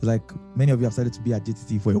 Like many of you have started to be at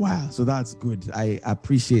GTT for a while, so that's good. I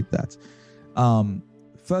appreciate that. 1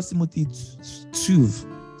 Timothy 2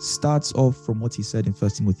 starts off from what he said in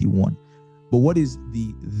 1 Timothy 1. But what is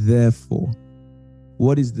the therefore?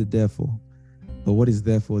 What is the therefore? But what is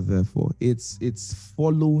therefore? It's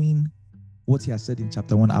following what he has said in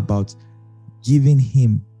chapter 1 about giving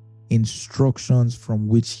him instructions from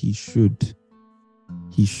which he should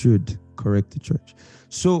correct the church.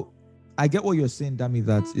 So I get what you're saying, Dami,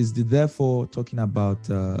 that is the therefore talking about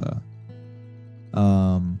the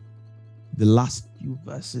last few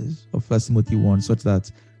verses of 1 Timothy 1, such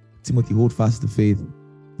that Timothy hold fast the faith.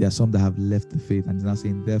 There are some that have left the faith, and he's now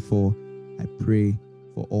saying, therefore, I pray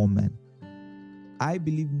for all men. I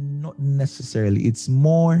believe not necessarily. It's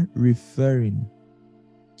more referring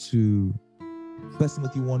to 1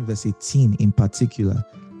 Timothy 1 verse 18 in particular,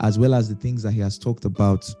 as well as the things that he has talked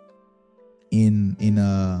about in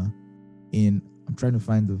I'm trying to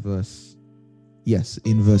find the verse. Yes,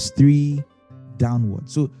 in verse 3 downward.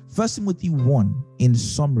 So 1 Timothy 1 in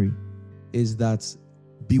summary is that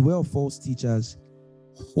beware of false teachers,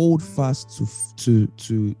 hold fast to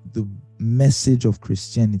the message of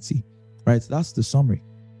Christianity. Right? That's the summary.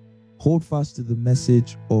 Hold fast to the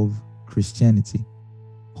message of Christianity.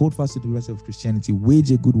 Hold fast to the message of Christianity.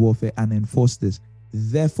 Wage a good warfare and enforce this.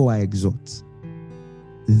 Therefore I exhort.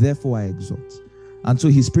 Therefore I exhort. And so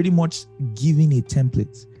he's pretty much giving a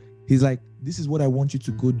template. He's like, this is what I want you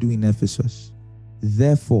to go do in Ephesus.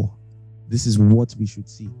 Therefore, this is what we should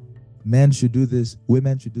see. Men should do this.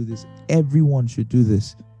 Women should do this. Everyone should do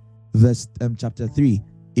this. Verse chapter 3.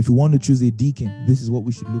 If you want to choose a deacon, this is what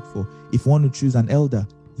we should look for. If you want to choose an elder,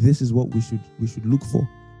 this is what we should look for.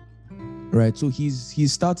 Right? So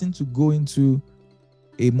he's starting to go into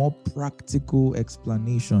a more practical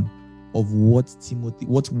explanation of what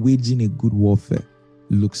waging a good warfare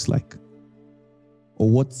looks like, or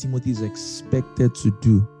what Timothy is expected to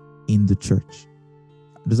do in the church.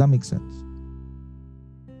 Does that make sense?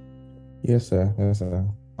 Yes, sir. Yes, sir.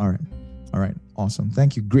 All right. Awesome.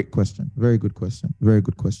 Thank you. Great question. Very good question. Very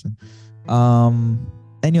good question.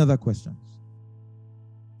 Any other questions?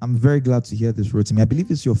 I'm very glad to hear this, Rotimi. I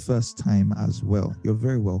believe it's your first time as well. You're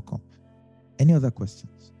very welcome. Any other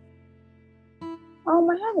questions? I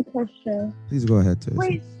have a question. Please go ahead, Teresa.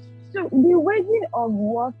 Wait, so the waging of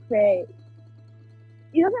warfare,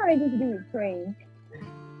 it doesn't have anything to do with praying.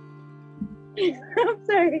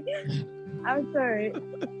 I'm sorry.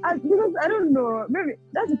 Because I don't know. Maybe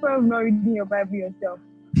that's the problem of not reading your Bible yourself.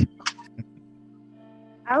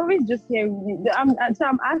 I always just hear I'm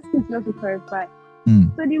asking just to clarify.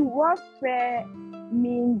 So the warfare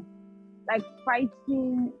means like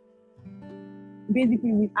fighting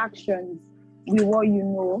basically with actions, with what you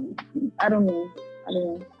know. I don't know.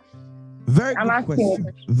 Very good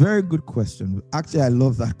question. Very good question. Actually, I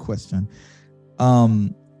love that question.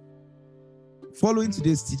 Following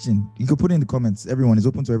today's teaching, you can put in the comments. Everyone is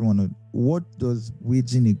open to everyone. What does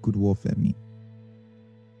waging a good warfare mean?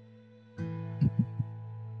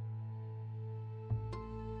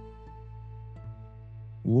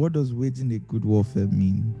 What does waging a good warfare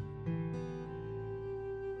mean?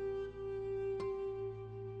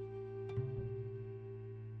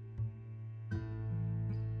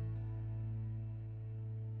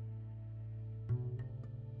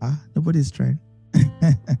 Nobody's trying.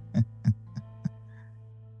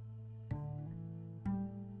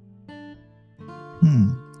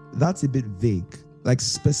 That's a bit vague. Like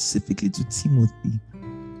specifically to Timothy,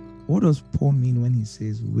 what does Paul mean when he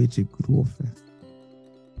says wage a good warfare?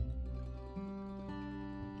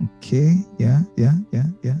 Okay, yeah.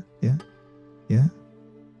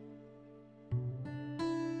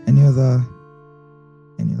 Any other?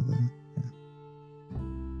 Yeah.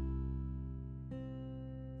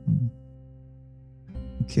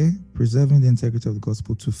 Okay, preserving the integrity of the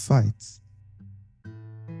gospel to fight.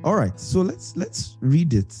 All right, so let's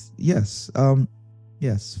read it. Yes.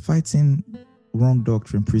 Yes, fighting wrong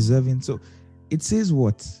doctrine, preserving. So it says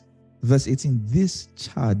what? Verse 18, this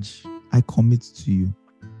charge I commit to you,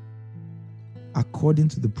 according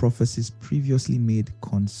to the prophecies previously made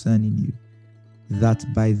concerning you, that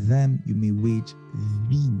by them you may wage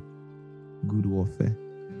the good warfare.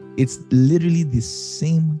 It's literally the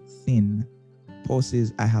same thing. Paul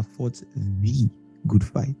says, I have fought the good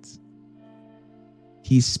fight.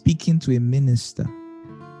 He's speaking to a minister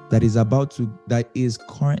that is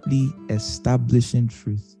currently establishing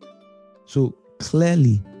truth. So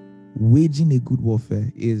clearly, waging a good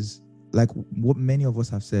warfare is like what many of us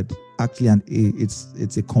have said, actually, and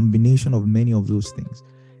it's a combination of many of those things.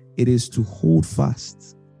 It is to hold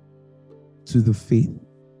fast to the faith.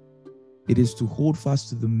 It is to hold fast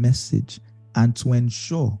to the message and to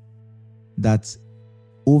ensure that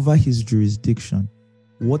over his jurisdiction,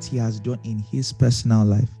 what he has done in his personal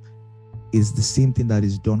life is the same thing that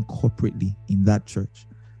is done corporately in that church.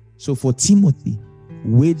 So for Timothy,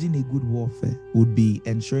 waging a good warfare would be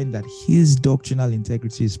ensuring that his doctrinal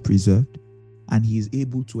integrity is preserved and he is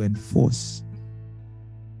able to enforce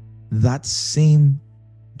that same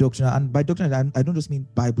doctrinal. And by doctrinal, I don't just mean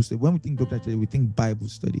Bible study. When we think doctrinal study, we think Bible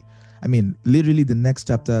study. I mean, literally the next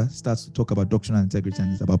chapter starts to talk about doctrinal integrity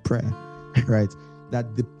and it's about prayer, right?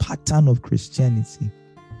 That the pattern of Christianity,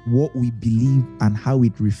 what we believe and how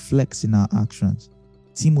it reflects in our actions,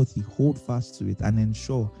 Timothy, hold fast to it and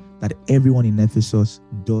ensure that everyone in Ephesus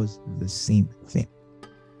does the same thing.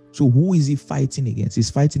 So who is he fighting against? He's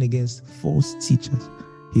fighting against false teachers.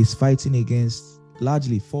 He's fighting against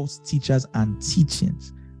largely false teachers and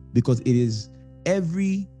teachings, because it is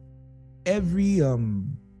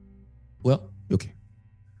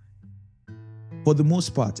for the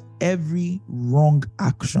most part, every wrong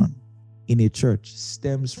action in a church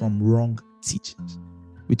stems from wrong teachings.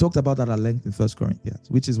 We talked about that at length in 1 Corinthians,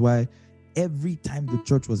 which is why every time the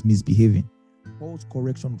church was misbehaving, Paul's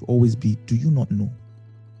correction would always be, do you not know?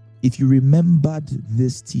 If you remembered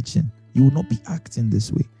this teaching, you will not be acting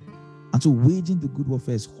this way. And so waging the good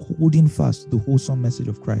warfare is holding fast to the wholesome message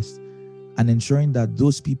of Christ and ensuring that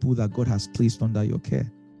those people that God has placed under your care,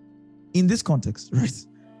 in this context, right,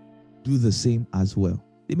 do the same as well.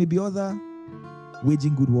 There may be other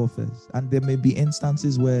waging good warfares, and there may be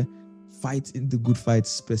instances where fighting the good fight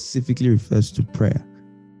specifically refers to prayer,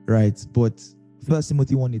 right? But 1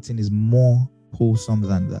 Timothy 1:18 is more wholesome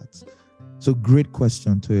than that. So great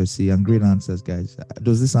question, Toyosi, and great answers, guys.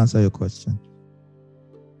 Does this answer your question?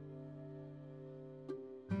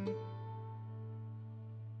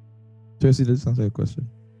 Toyosi, does this answer your question?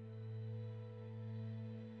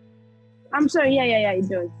 I'm sorry. Yeah, it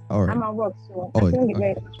does. All right. I'm at work, so I think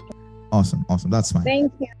okay. Awesome. That's fine.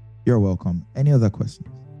 Thank you. You're welcome. Any other questions?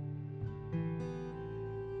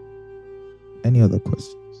 Any other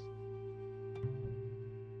questions?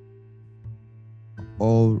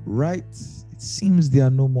 All right. It seems there are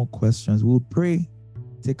no more questions. We'll pray,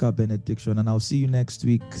 take our benediction, and I'll see you next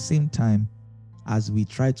week, same time, as we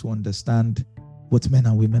try to understand what men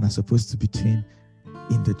and women are supposed to be doing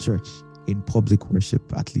in the church, in public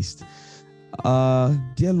worship, at least.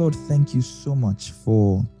 Dear Lord, thank you so much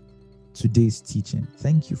for today's teaching.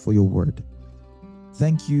 Thank you for your word.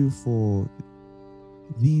 Thank you for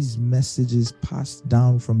these messages passed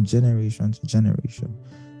down from generation to generation.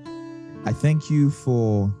 I thank you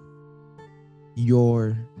for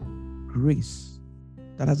your grace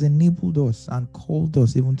that has enabled us and called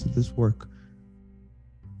us even to this work,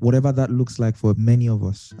 whatever that looks like for many of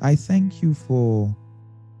us. I thank you for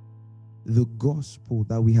the gospel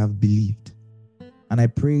that we have believed. And I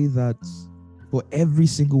pray that for every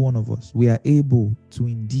single one of us, we are able to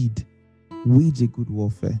indeed wage a good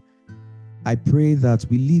warfare. I pray that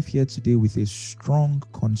we leave here today with a strong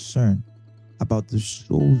concern about the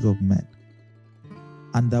souls of men,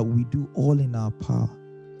 and that we do all in our power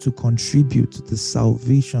to contribute to the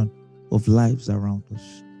salvation of lives around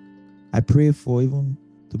us. I pray for even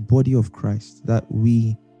the body of Christ, that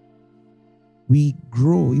we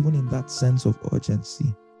grow even in that sense of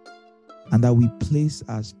urgency, and that we place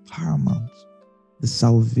as paramount the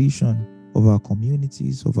salvation of our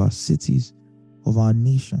communities, of our cities, of our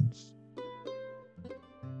nations.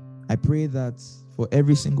 I pray that for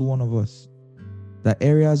every single one of us, the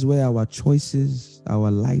areas where our choices,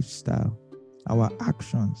 our lifestyle, our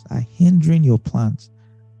actions are hindering your plans,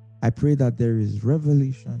 I pray that there is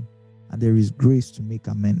revelation and there is grace to make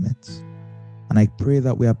amendments. And I pray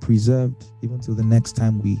that we are preserved even till the next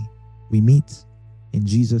time we meet. In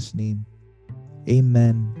Jesus' name,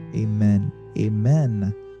 amen, amen,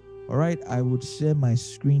 amen. All right, I would share my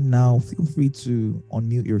screen now. Feel free to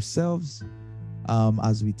unmute yourselves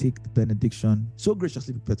as we take the benediction so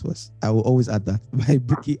graciously prepared to us. I will always add that by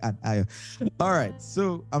Buki and Aya. All right,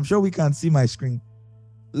 so I'm sure we can see my screen.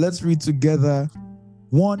 Let's read together.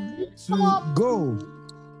 1, 2, go.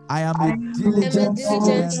 I am a diligent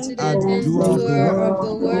student and doer of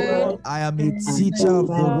the word. I am a teacher of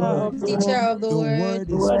the word. The word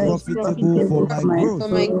is profitable for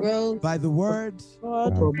my growth. By the word,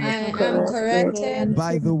 I am corrected.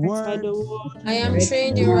 by the word, I am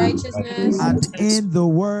trained in righteousness. And in the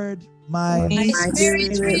word, my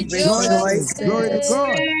spirit rejoices. Glory to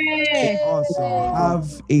God. Awesome.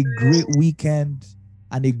 Have a great weekend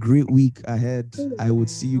and a great week ahead. I would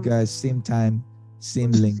see you guys same time,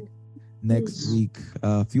 same link next week.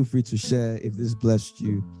 Feel free to share if this blessed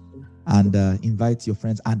you, and invite your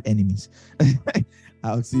friends and enemies.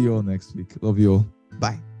 I'll see you all next week. Love you all.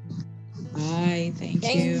 Bye. Bye. Thank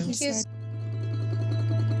you.